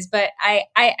number is, but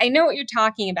I know what you're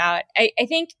talking about. I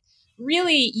think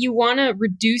really you want to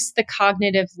reduce the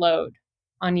cognitive load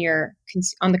on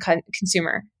on the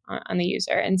consumer, on the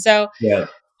user. And so Yeah,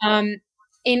 um,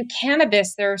 in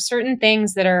cannabis, there are certain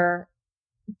things that are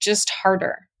just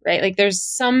harder, right? Like there's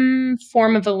some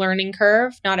form of a learning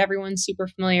curve. Not everyone's super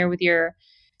familiar with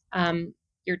um,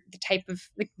 the type of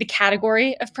the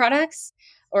category of products,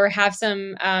 or have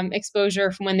some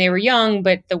exposure from when they were young,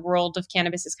 but the world of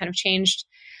cannabis has kind of changed.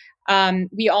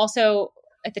 We also,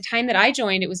 at the time that I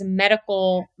joined, it was a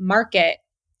medical market.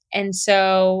 And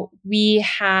so we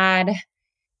had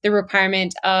the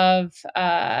requirement of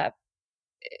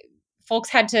folks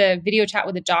had to video chat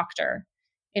with a doctor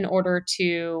in order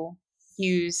to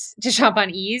shop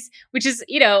on ease, which is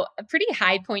a pretty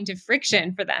high point of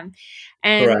friction for them.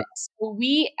 And correct. so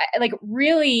we like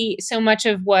really so much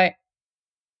of what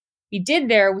we did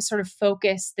there was sort of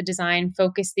focus the design,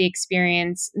 focus the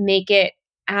experience, make it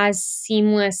as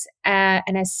seamless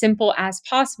and as simple as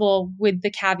possible, with the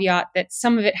caveat that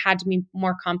some of it had to be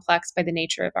more complex by the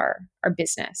nature of our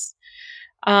business.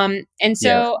 And Yeah,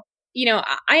 so,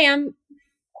 I am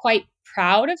quite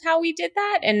proud of how we did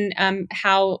that, and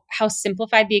how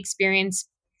simplified the experience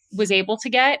was able to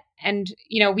get. And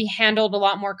we handled a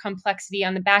lot more complexity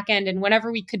on the back end, and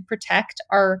whenever we could protect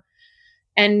our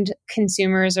end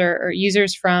consumers or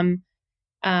users from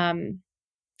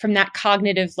that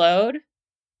cognitive load,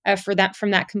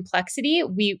 from that complexity,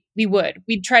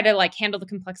 we'd try to like handle the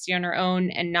complexity on our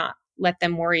own and not let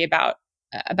them worry about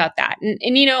that.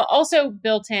 And also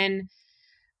built in,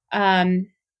 um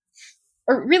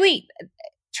or really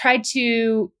tried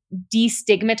to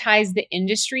destigmatize the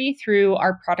industry through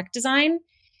our product design.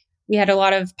 We had a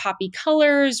lot of poppy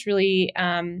colors, really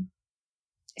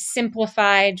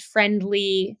simplified,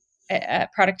 friendly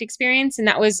product experience. And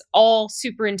that was all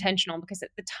super intentional, because at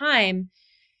the time,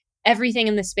 everything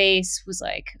in the space was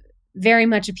like very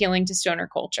much appealing to stoner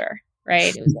culture,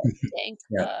 right? It was like dank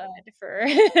yeah, bud for,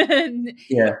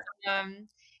 yeah.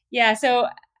 yeah. So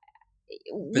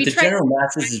But we the tried. general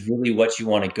masses is really what you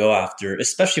want to go after,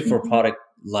 especially for a Mhm. product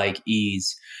like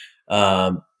ease,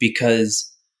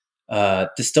 because the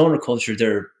stoner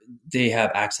culture, they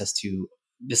have access to,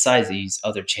 besides these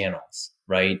other channels,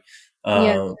 right?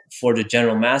 Yeah. For the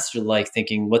general master, like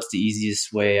thinking, what's the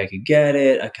easiest way I could get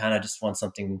it? I kind of just want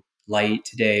something light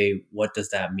today. What does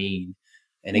that mean?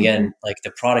 And Hmm. again, like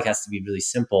the product has to be really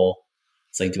simple.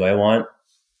 It's like, do I want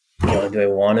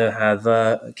to have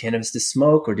cannabis to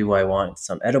smoke, or do I want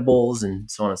some edibles and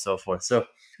so on and so forth? So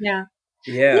Yeah.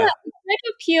 Yeah, yeah, we try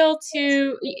to appeal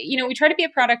to, we try to be a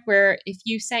product where if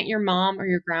you sent your mom or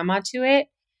your grandma to it,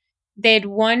 they'd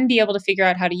one, be able to figure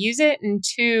out how to use it, and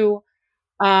two,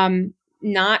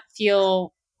 not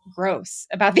feel gross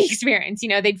about the experience.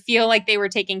 They'd feel like they were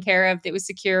taken care of, that it was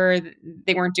secure, that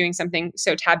they weren't doing something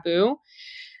so taboo.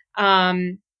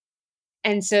 Um,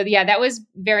 and so, yeah, that was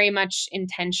very much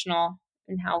intentional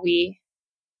in how we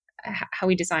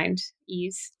designed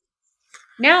ease.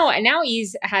 Now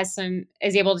ease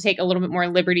is able to take a little bit more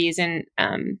liberties, and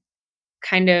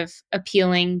kind of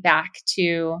appealing back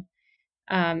to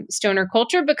stoner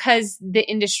culture, because the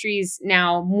industry's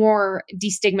now more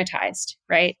destigmatized,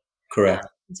 right? Um, correct.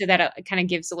 so that kind of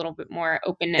gives a little bit more And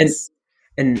openness.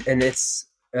 and it's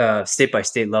state by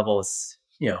state levels,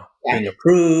 Yeah, being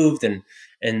approved, and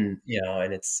there's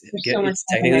so much it's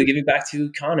technically happening. giving back to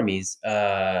economies,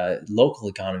 local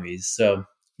economies. So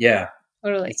yeah,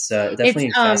 Totally. it's It's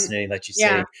definitely fascinating, like you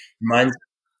yeah, say. Reminds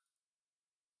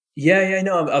Yeah, yeah,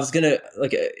 no, I was gonna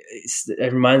like it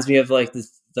reminds me of like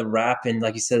the rap and,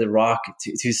 like you said, the rock,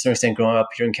 to a certain extent. Growing up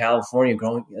here in California,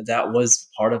 growing that was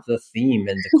part of the theme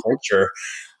and the culture,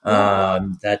 yeah.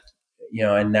 that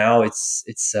and now it's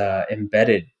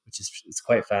embedded, which is it's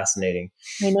quite fascinating.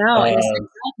 I know, and the Um,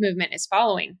 psychedelic movement is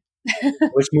following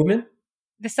which movement?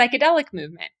 the psychedelic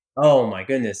movement. Oh my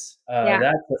goodness,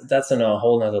 Yeah, that's on a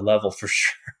whole nother level for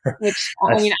sure. which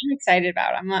I That's mean, I'm excited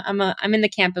about. I'm in the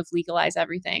camp of legalize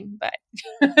everything, but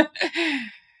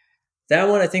That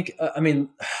one, I think. I mean,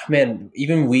 man,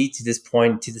 even we to this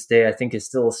point, to this day, I think is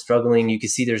still struggling. You can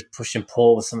see there's push and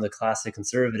pull with some of the classic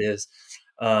conservatives,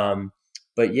 um,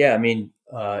 but yeah, I mean,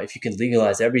 if you can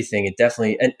legalize everything, it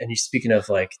definitely. And you're speaking of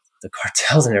like the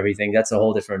cartels and everything, that's a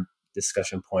whole different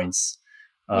discussion points.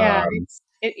 yeah, Um,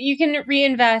 you can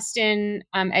reinvest in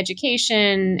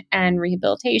education and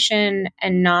rehabilitation,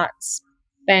 and not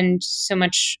spend so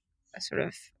much. sort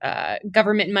of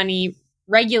government money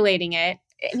regulating it.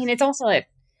 I mean, it's also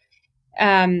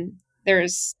um,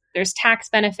 there's tax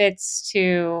benefits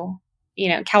to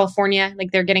California,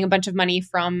 like they're getting a bunch of money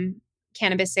from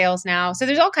cannabis sales now. So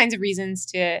there's all kinds of reasons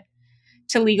to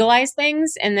legalize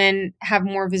things and then have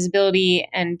more visibility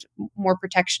and more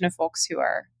protection of folks who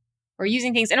are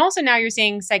using things. And also now you're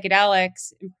seeing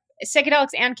psychedelics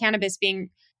and cannabis being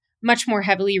much more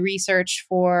heavily researched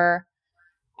for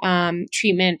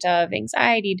treatment of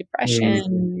anxiety, Mm,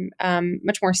 depression,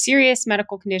 much more serious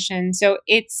medical conditions. So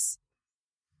it's,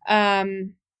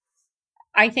 um,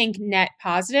 I think, net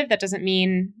positive. That doesn't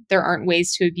mean there aren't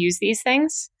ways to abuse these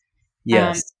things. Um,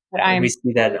 yes. but We I'm,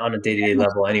 see that on a day-to-day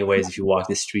level anyways if you walk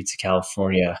the streets of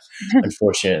California,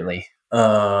 unfortunately.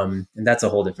 And that's a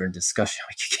whole different discussion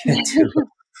we could get into.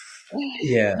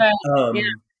 Yeah. but yeah, Um,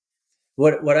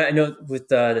 what I know with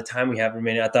the time we have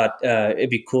remaining, I thought it'd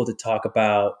be cool to talk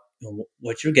about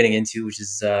what you're getting into, which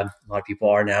is a lot of people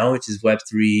are now, which is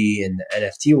Web3 and the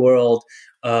NFT world.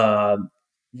 Um,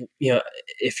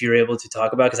 if you're able to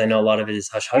talk about, because I know a lot of it is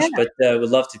hush hush, yeah. but would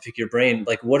love to pick your brain.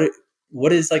 Like, what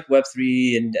is like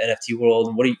Web3 and NFT world,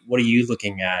 and what are you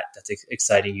looking at that's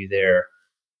exciting you there?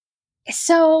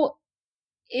 So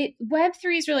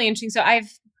Web3 is really interesting. So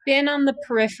I've been on the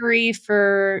periphery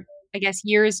for, I guess,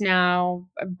 years now.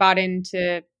 I bought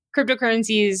into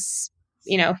cryptocurrencies,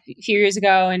 a few years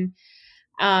ago,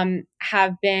 and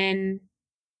have been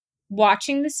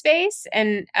watching the space.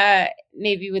 And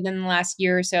maybe within the last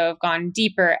year or so, I've gone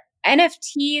deeper.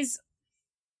 NFTs,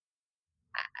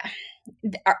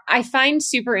 I find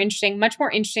super interesting, much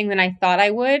more interesting than I thought I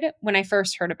would when I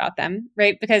first heard about them,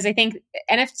 right? Because I think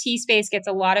NFT space gets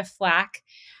a lot of flack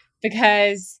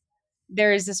because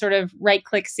there's a sort of right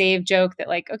click save joke that,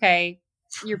 like, okay,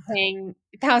 you're paying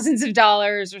thousands of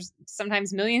dollars or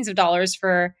sometimes millions of dollars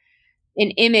for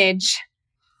an image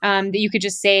that you could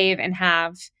just save and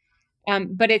have.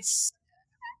 But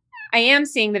I am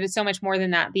seeing that it's so much more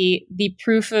than that. The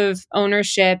proof of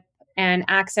ownership and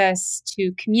access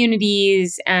to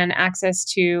communities and access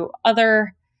to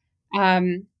other,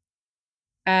 um,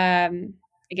 I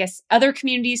guess, other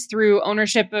communities through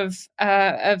ownership of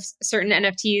certain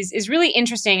NFTs is really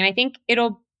interesting, and I think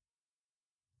it'll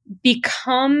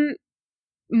become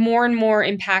more and more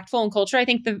impactful in culture. I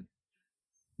think the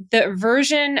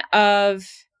version of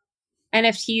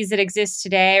NFTs that exist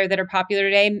today or that are popular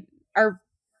today are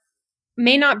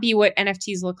may not be what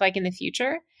NFTs look like in the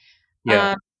future.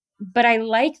 Yeah. Um, but I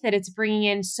like that it's bringing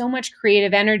in so much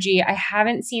creative energy. I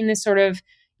haven't seen this sort of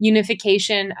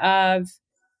unification of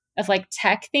like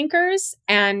tech thinkers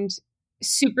and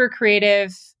super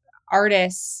creative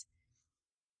artists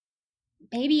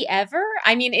maybe ever.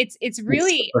 I mean, it's It's the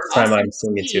really first time awesome I'm to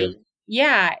seeing it too. see.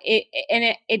 Yeah,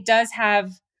 it does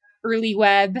have early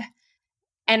web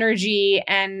energy,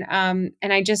 and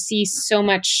I just see so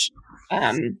much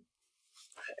um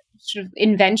sort of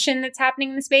invention that's happening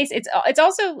in the space. It's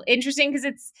also interesting because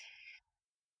it's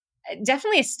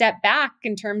definitely a step back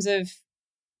in terms of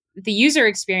the user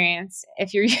experience.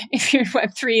 If you're if you're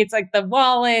Web3, it's like the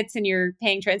wallets and you're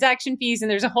paying transaction fees,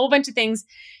 and there's a whole bunch of things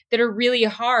that are really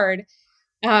hard.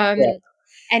 Yeah. Um,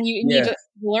 and you need Yeah. a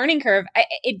learning curve.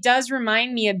 It does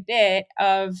remind me a bit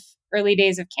of early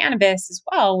days of cannabis as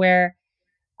well, where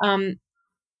um,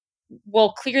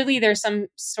 well, clearly there's some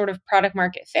sort of product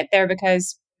market fit there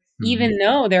because Mhm. even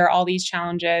though there are all these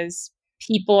challenges,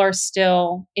 people are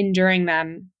still enduring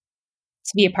them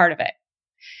to be a part of it,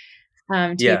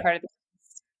 to be a Yeah. part of it.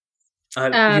 Uh,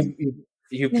 Um, you,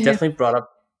 you you definitely brought up.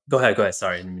 Go ahead. Go ahead.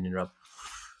 Sorry, I didn't mean to interrupt.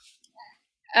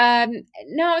 um,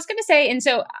 no, I was going to say, and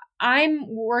so I'm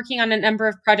working on a number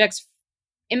of projects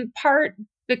in part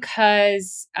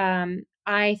because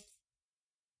I'd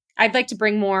like to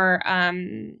bring more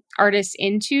artists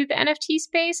into the NFT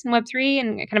space and Web3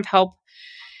 and kind of help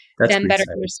That's them pretty better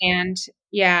exciting. understand.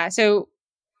 Yeah. So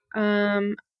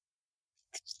um,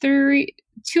 three,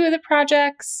 two of the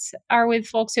projects are with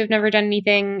folks who have never done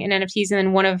anything in NFTs, and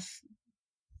then one of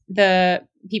the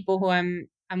people who I'm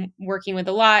working with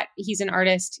a lot, he's an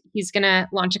artist. He's gonna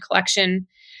launch a collection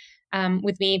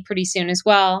with me pretty soon as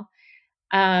well.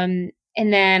 And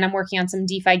then I'm working on some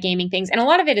DeFi gaming things, and a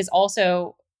lot of it is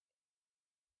also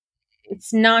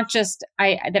it's not just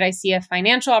I see a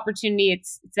financial opportunity.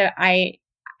 It's that I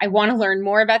want to learn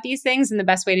more about these things, and the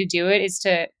best way to do it is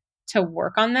to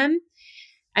work on them.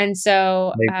 And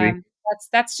so I agree.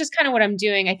 that's just kind of what I'm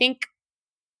doing. I think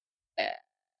uh,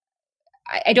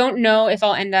 I don't know if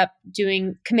I'll end up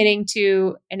committing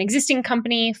to an existing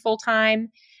company full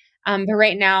time, but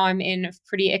right now I'm in a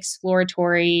pretty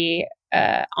exploratory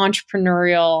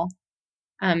entrepreneurial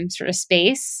sort of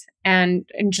space. and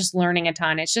just learning a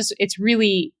ton. It's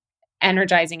really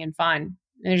energizing and fun.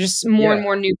 There's just more and Yeah.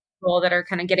 more new people that are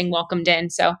kind of getting welcomed in.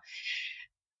 So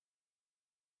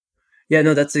Yeah,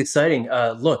 no, that's exciting.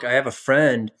 Look, I have a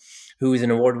friend who is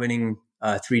an award-winning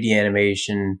 3D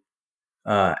animation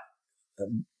uh,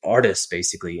 artist,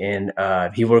 basically, and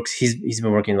he works. He's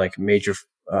been working like major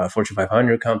Fortune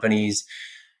 500 companies,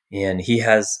 and he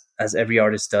has, as every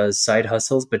artist does, side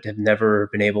hustles, but have never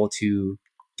been able to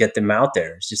get them out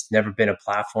there. It's just never been a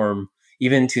platform.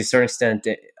 Even to a certain extent,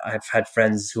 I've had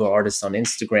friends who are artists on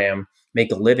Instagram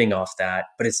make a living off that,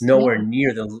 but it's nowhere yeah,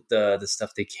 near the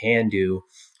stuff they can do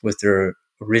with their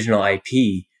original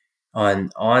IP on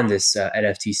this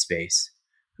NFT space.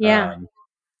 yeah, Um,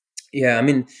 yeah, I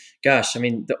mean, gosh, I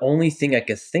mean, the only thing I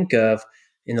could think of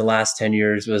in the last 10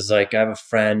 years was like I have a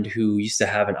friend who used to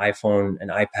have an iPhone, an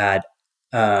iPad.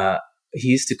 Uh, he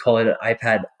used to call it an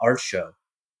iPad art show,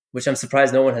 which I'm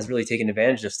surprised no one has really taken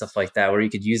advantage of stuff like that, where you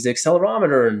could use the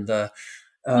accelerometer and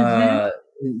hmm, uh,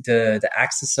 the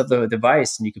access of the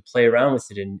device, and you could play around with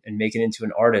it and make it into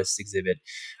an artist exhibit.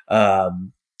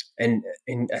 Um, and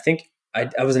I think I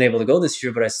wasn't able to go this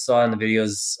year, but I saw in the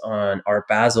videos on Art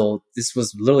Basel, this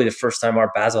was literally the first time Art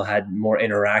Basel had more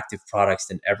interactive products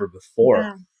than ever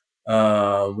before,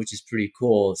 yeah, which is pretty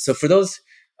cool. So for those,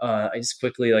 I just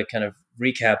quickly like kind of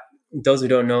recap. Those who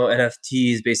don't know,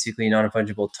 NFTs basically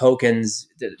non-fungible tokens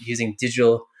using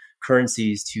digital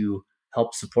currencies to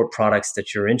help support products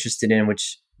that you're interested in.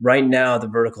 Which right now the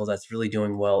vertical that's really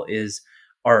doing well is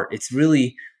art. It's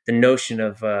really the notion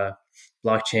of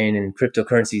blockchain and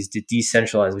cryptocurrencies to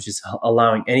decentralize, which is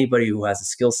allowing anybody who has a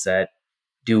skill set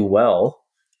do well.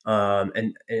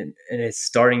 And it's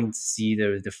starting to see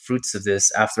the fruits of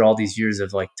this after all these years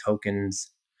of like tokens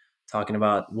talking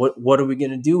about what are we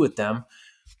going to do with them.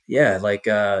 Yeah, like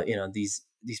these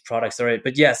products are right,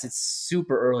 but yes, it's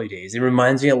super early days. It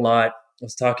reminds me a lot. I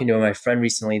was talking to my friend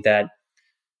recently that,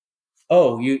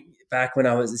 oh, you back when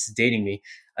I was, this is dating me,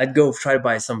 I'd go try to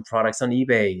buy some products on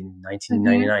eBay in hmm,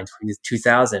 1999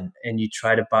 2000, and you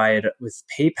try to buy it with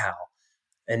PayPal,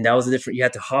 and that was a different. You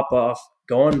had to hop off,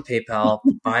 go on PayPal,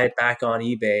 buy it back on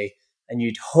eBay, and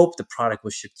you'd hope the product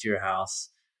was shipped to your house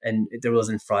and there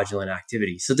wasn't fraudulent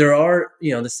activity. So there are,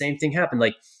 the same thing happened.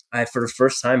 Like I, for the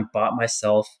first time, bought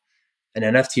myself an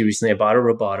NFT recently. I bought a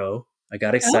Roboto. I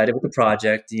got oh, excited with the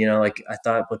project. Like I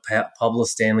thought what Pablo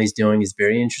Stanley's doing is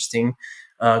very interesting,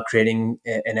 creating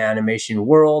an animation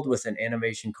world with an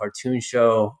animation cartoon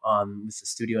show with a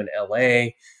studio in LA.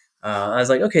 I was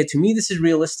like, okay, to me, this is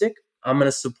realistic. I'm going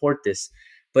to support this.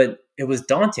 But it was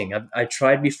daunting. I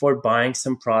tried before buying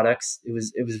some products. It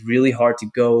was really hard to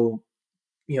go,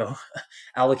 you know,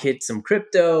 allocate some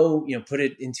crypto, put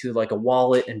it into like a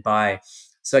wallet and buy.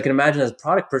 So I can imagine as a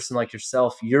product person like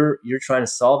yourself, you're trying to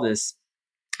solve this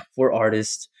for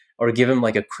artists or give them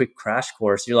like a quick crash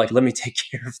course. You're like, let me take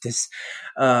care of this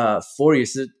for you.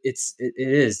 So it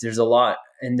is. There's a lot,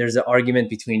 and there's an argument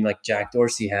between like Jack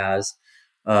Dorsey has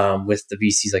with the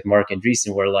VCs like Mark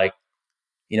Andreessen, where like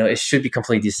it should be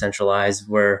completely decentralized.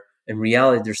 Where in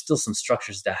reality, there's still some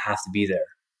structures that have to be there,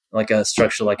 like a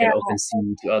structure like an yeah,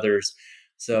 OpenSea to others.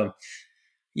 So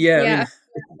yeah, I yeah. mean,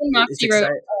 it's Moxie wrote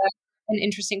exciting. an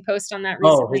interesting post on that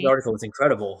Oh, his recently. article was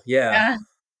incredible. Yeah, Yeah.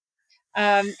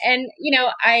 And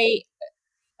I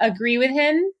agree with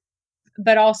him,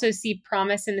 but also see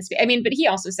promise in the space. I mean, but he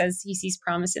also says he sees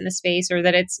promise in the space, or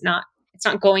that it's not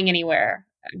going anywhere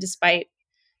despite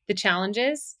the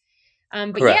challenges.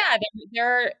 But correct. yeah, there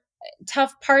are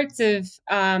tough parts of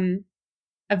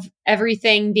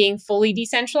everything being fully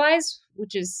decentralized,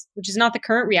 which is not the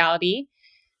current reality.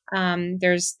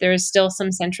 There's still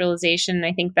some centralization.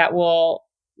 I think that will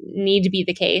need to be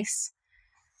the case.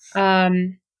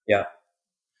 Um, Yeah,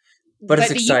 but it's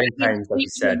but exciting times, like you you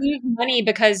said. lose money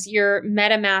because your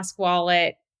MetaMask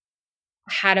wallet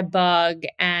had a bug,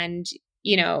 and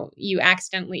you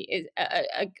accidentally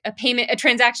a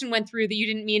transaction went through that you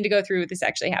didn't mean to go through. This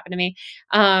actually happened to me.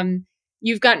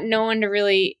 You've got no one to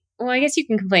really, well, I guess you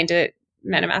can complain to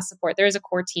MetaMask support. There is a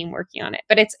core team working on it,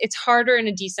 but it's harder in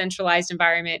a decentralized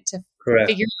environment to Correct.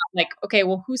 figure out, like, okay,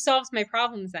 well, who solves my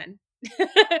problems then?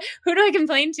 Who do I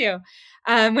complain to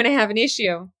when I have an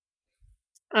issue?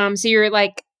 So you're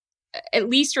like, at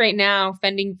least right now,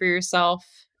 fending for yourself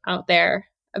out there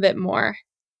a bit more.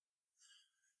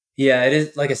 Yeah, it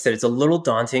is. Like I said, it's a little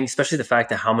daunting, especially the fact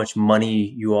that how much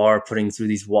money you are putting through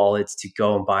these wallets to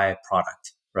go and buy a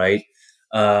product, right?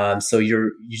 So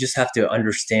you just have to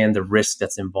understand the risk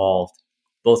that's involved,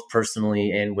 both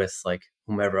personally and with like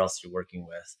whomever else you're working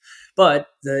with. But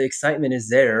the excitement is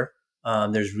there.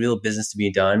 There's real business to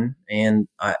be done, and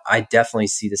I definitely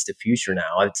see this the future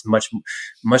now. It's much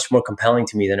more compelling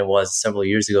to me than it was several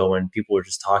years ago when people were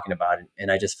just talking about it,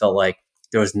 and I just felt like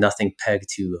there was nothing pegged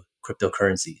to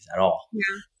cryptocurrencies at all.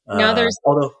 Yeah. Now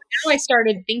Although, now I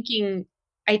started thinking,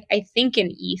 I think in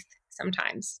ETH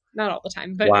sometimes, not all the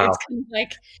time, but wow, it's kind of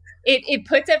like it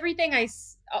puts everything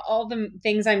all the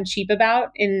things I'm cheap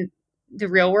about in the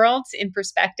real world in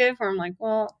perspective, where I'm like,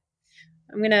 well,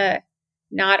 I'm going to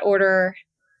not order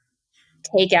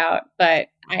takeout, but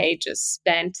I just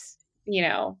spent, you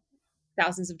know,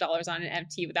 thousands of dollars on an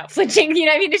MT without flinching. You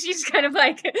know what I mean? It's just kind of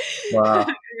like wow,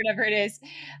 whatever it is.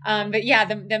 But yeah,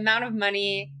 the amount of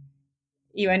money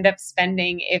you end up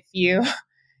spending if you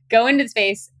go into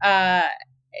space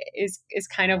is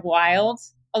kind of wild.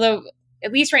 Although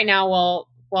at least right now, while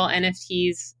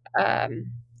NFTs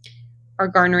are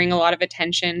garnering a lot of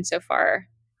attention so far,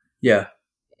 yeah.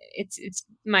 it's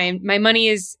my money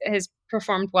has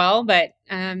performed well, but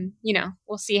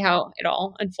we'll see how it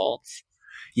all unfolds.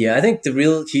 Yeah, I think the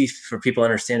real key for people to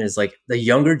understand is like the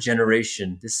younger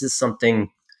generation. This is something,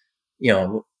 you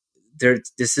know,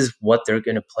 this is what they're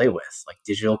going to play with, like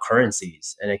digital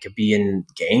currencies, and it could be in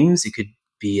games, it could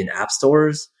be in app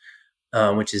stores,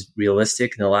 which is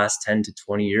realistic in the last 10 to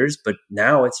 20 years. But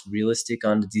now it's realistic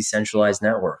on the decentralized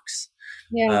networks.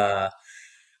 Yeah, Uh,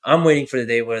 I'm waiting for the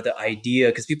day where the idea,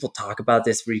 because people talk about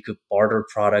this, where you could barter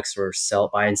products or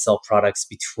buy and sell products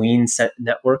between set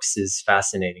networks, is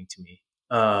fascinating to me.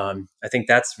 I think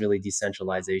that's really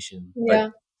decentralization. But yeah.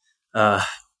 uh,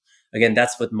 again,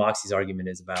 that's what Moxie's argument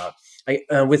is about.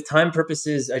 With time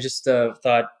purposes, I just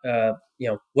thought,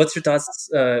 what's your thoughts?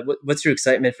 What's your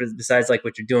excitement for besides like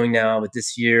what you're doing now with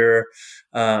this year,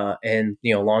 and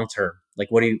long term? Like,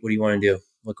 what do you want to do?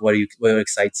 Like, what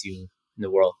excites you in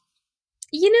the world?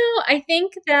 I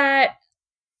think that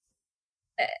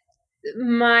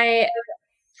my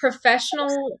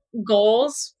professional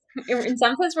goals in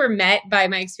some sense were met by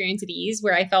my experience at ease,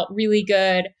 where I felt really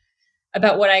good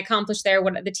about what I accomplished there,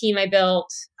 what the team I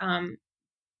built,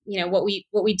 what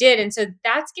we did. And so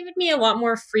that's given me a lot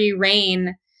more free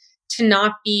reign to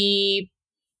not be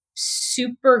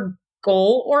super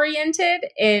goal oriented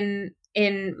in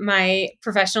my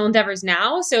professional endeavors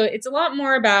now. So it's a lot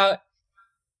more about,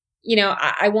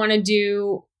 I want to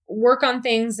do work on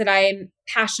things that I'm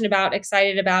passionate about,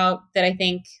 excited about, that I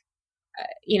think,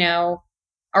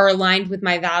 are aligned with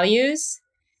my values.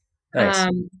 Nice.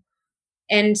 Um,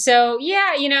 and so,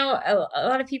 yeah, a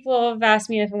lot of people have asked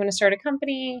me if I'm going to start a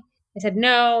company. I said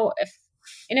no. If,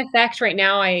 in effect, right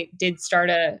now I did start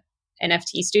a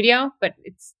NFT studio, but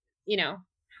it's,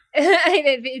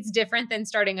 it's different than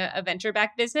starting a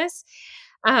venture-backed business.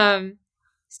 Um,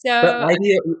 But so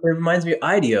idea, it reminds me of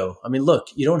IDEO. I mean, look,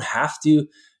 you don't have to.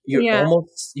 yeah.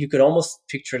 You could almost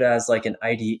picture it as like an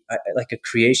ID, like a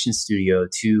creation studio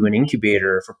to an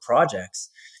incubator for projects,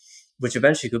 which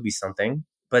eventually could be something.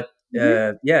 But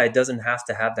Mhm. yeah, it doesn't have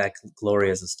to have that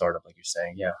glory as a startup, like you're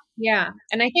saying. Yeah, Yeah.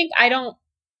 And I think I don't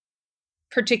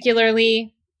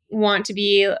particularly want to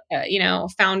be,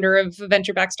 founder of a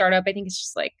venture-backed startup. I think it's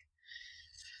just like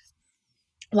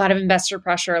a lot of investor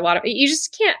pressure, you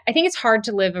just can't, I think it's hard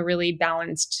to live a really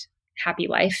balanced, happy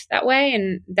life that way.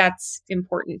 And that's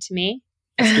important to me.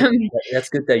 that's good. Um, That's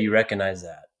good that you recognize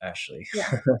that, Ashley.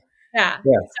 yeah. Yeah. Yeah,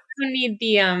 So I don't need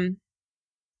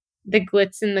the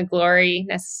glitz and the glory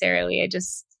necessarily.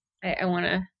 I want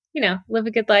to, live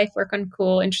a good life, work on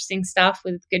cool, interesting stuff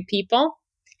with good people.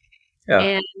 yeah,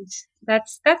 And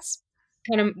that's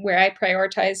kind of where I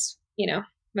prioritize,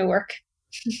 my work.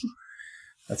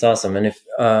 that's awesome. And if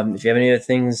you have any other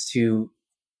things to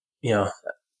you know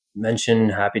mention,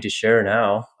 happy to share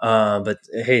now. But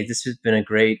hey, this has been a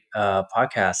great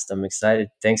podcast. I'm excited.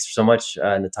 Thanks so much,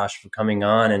 Natasha, for coming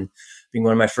on and being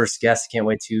one of my first guests. Can't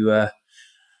wait to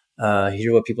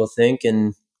hear what people think.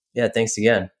 And yeah, thanks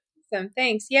again. Awesome.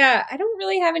 Thanks. Yeah. I don't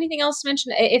really have anything else to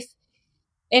mention. If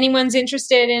anyone's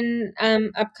interested in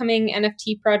upcoming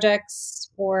NFT projects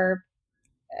or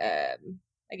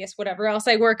I guess whatever else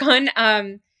I work on,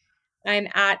 I'm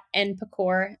at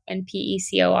npecor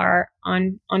npecor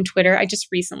on Twitter. I just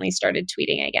recently started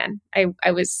tweeting again. I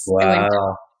went to Wow.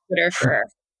 Twitter for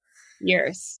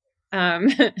years,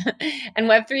 and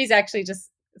Web3 is actually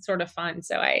just sort of fun.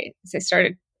 So I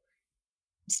started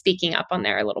speaking up on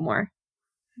there a little more.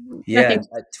 Yeah, Nothing.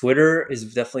 Twitter is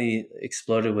definitely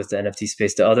exploded with the NFT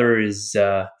space. The other is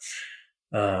why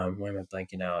am I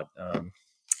blanking out?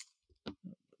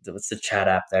 What's the chat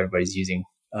app that everybody's using?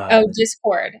 Oh,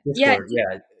 Discord. Yeah, Discord.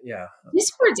 Yeah, yeah.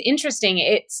 Discord's interesting.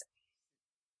 It's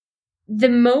the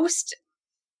most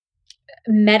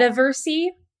metaversy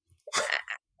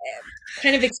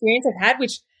kind of experience I've had,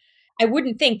 which I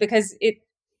wouldn't think, because it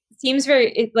seems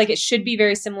like it should be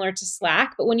very similar to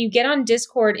Slack. But when you get on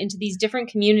Discord into these different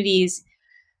communities,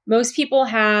 most people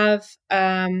have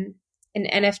an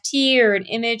NFT or an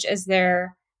image as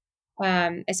their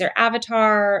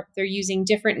avatar. They're using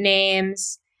different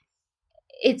names.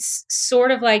 It's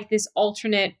sort of like this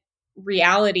alternate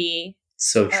reality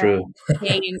So true.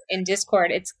 being in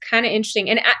Discord. It's kind of interesting.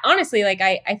 And honestly, like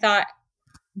I thought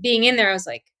being in there, I was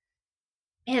like,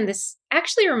 man, this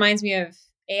actually reminds me of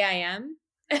AIM.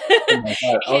 Oh my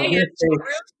God. I was AIM going to say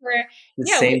where, the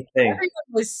yeah, same thing. everyone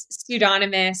was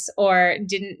pseudonymous or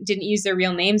didn't use their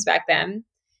real names back then.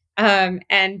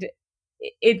 And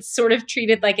it's sort of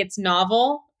treated like it's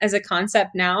novel as a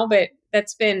concept now, but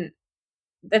that's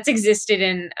existed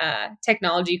in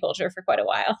technology culture for quite a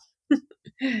while.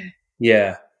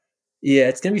 Yeah. Yeah,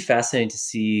 it's going to be fascinating to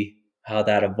see how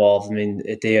that evolves. I mean,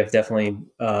 they have definitely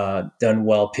done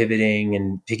well pivoting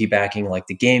and piggybacking like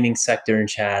the gaming sector and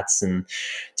chats and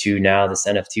to now this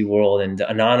NFT world and the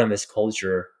anonymous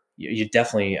culture. You're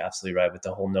definitely absolutely right with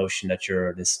the whole notion that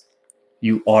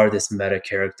you are this meta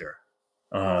character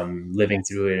living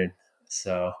through it.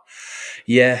 So,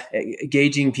 yeah,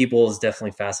 gauging people is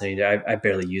definitely fascinating. I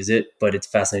barely use it, but it's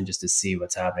fascinating just to see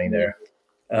what's happening Yeah, there.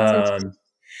 it's interesting. Um,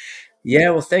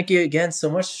 yeah, well, thank you again so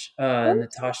much,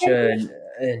 Natasha, Okay.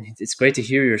 and it's great to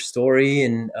hear your story.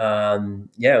 And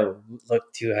yeah,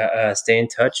 look to stay in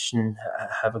touch and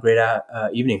have a great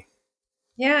evening.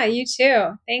 Yeah, you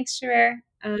too. Thanks, Shabir.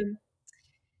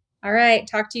 All right.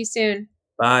 Talk to you soon.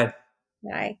 Bye.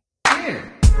 Bye.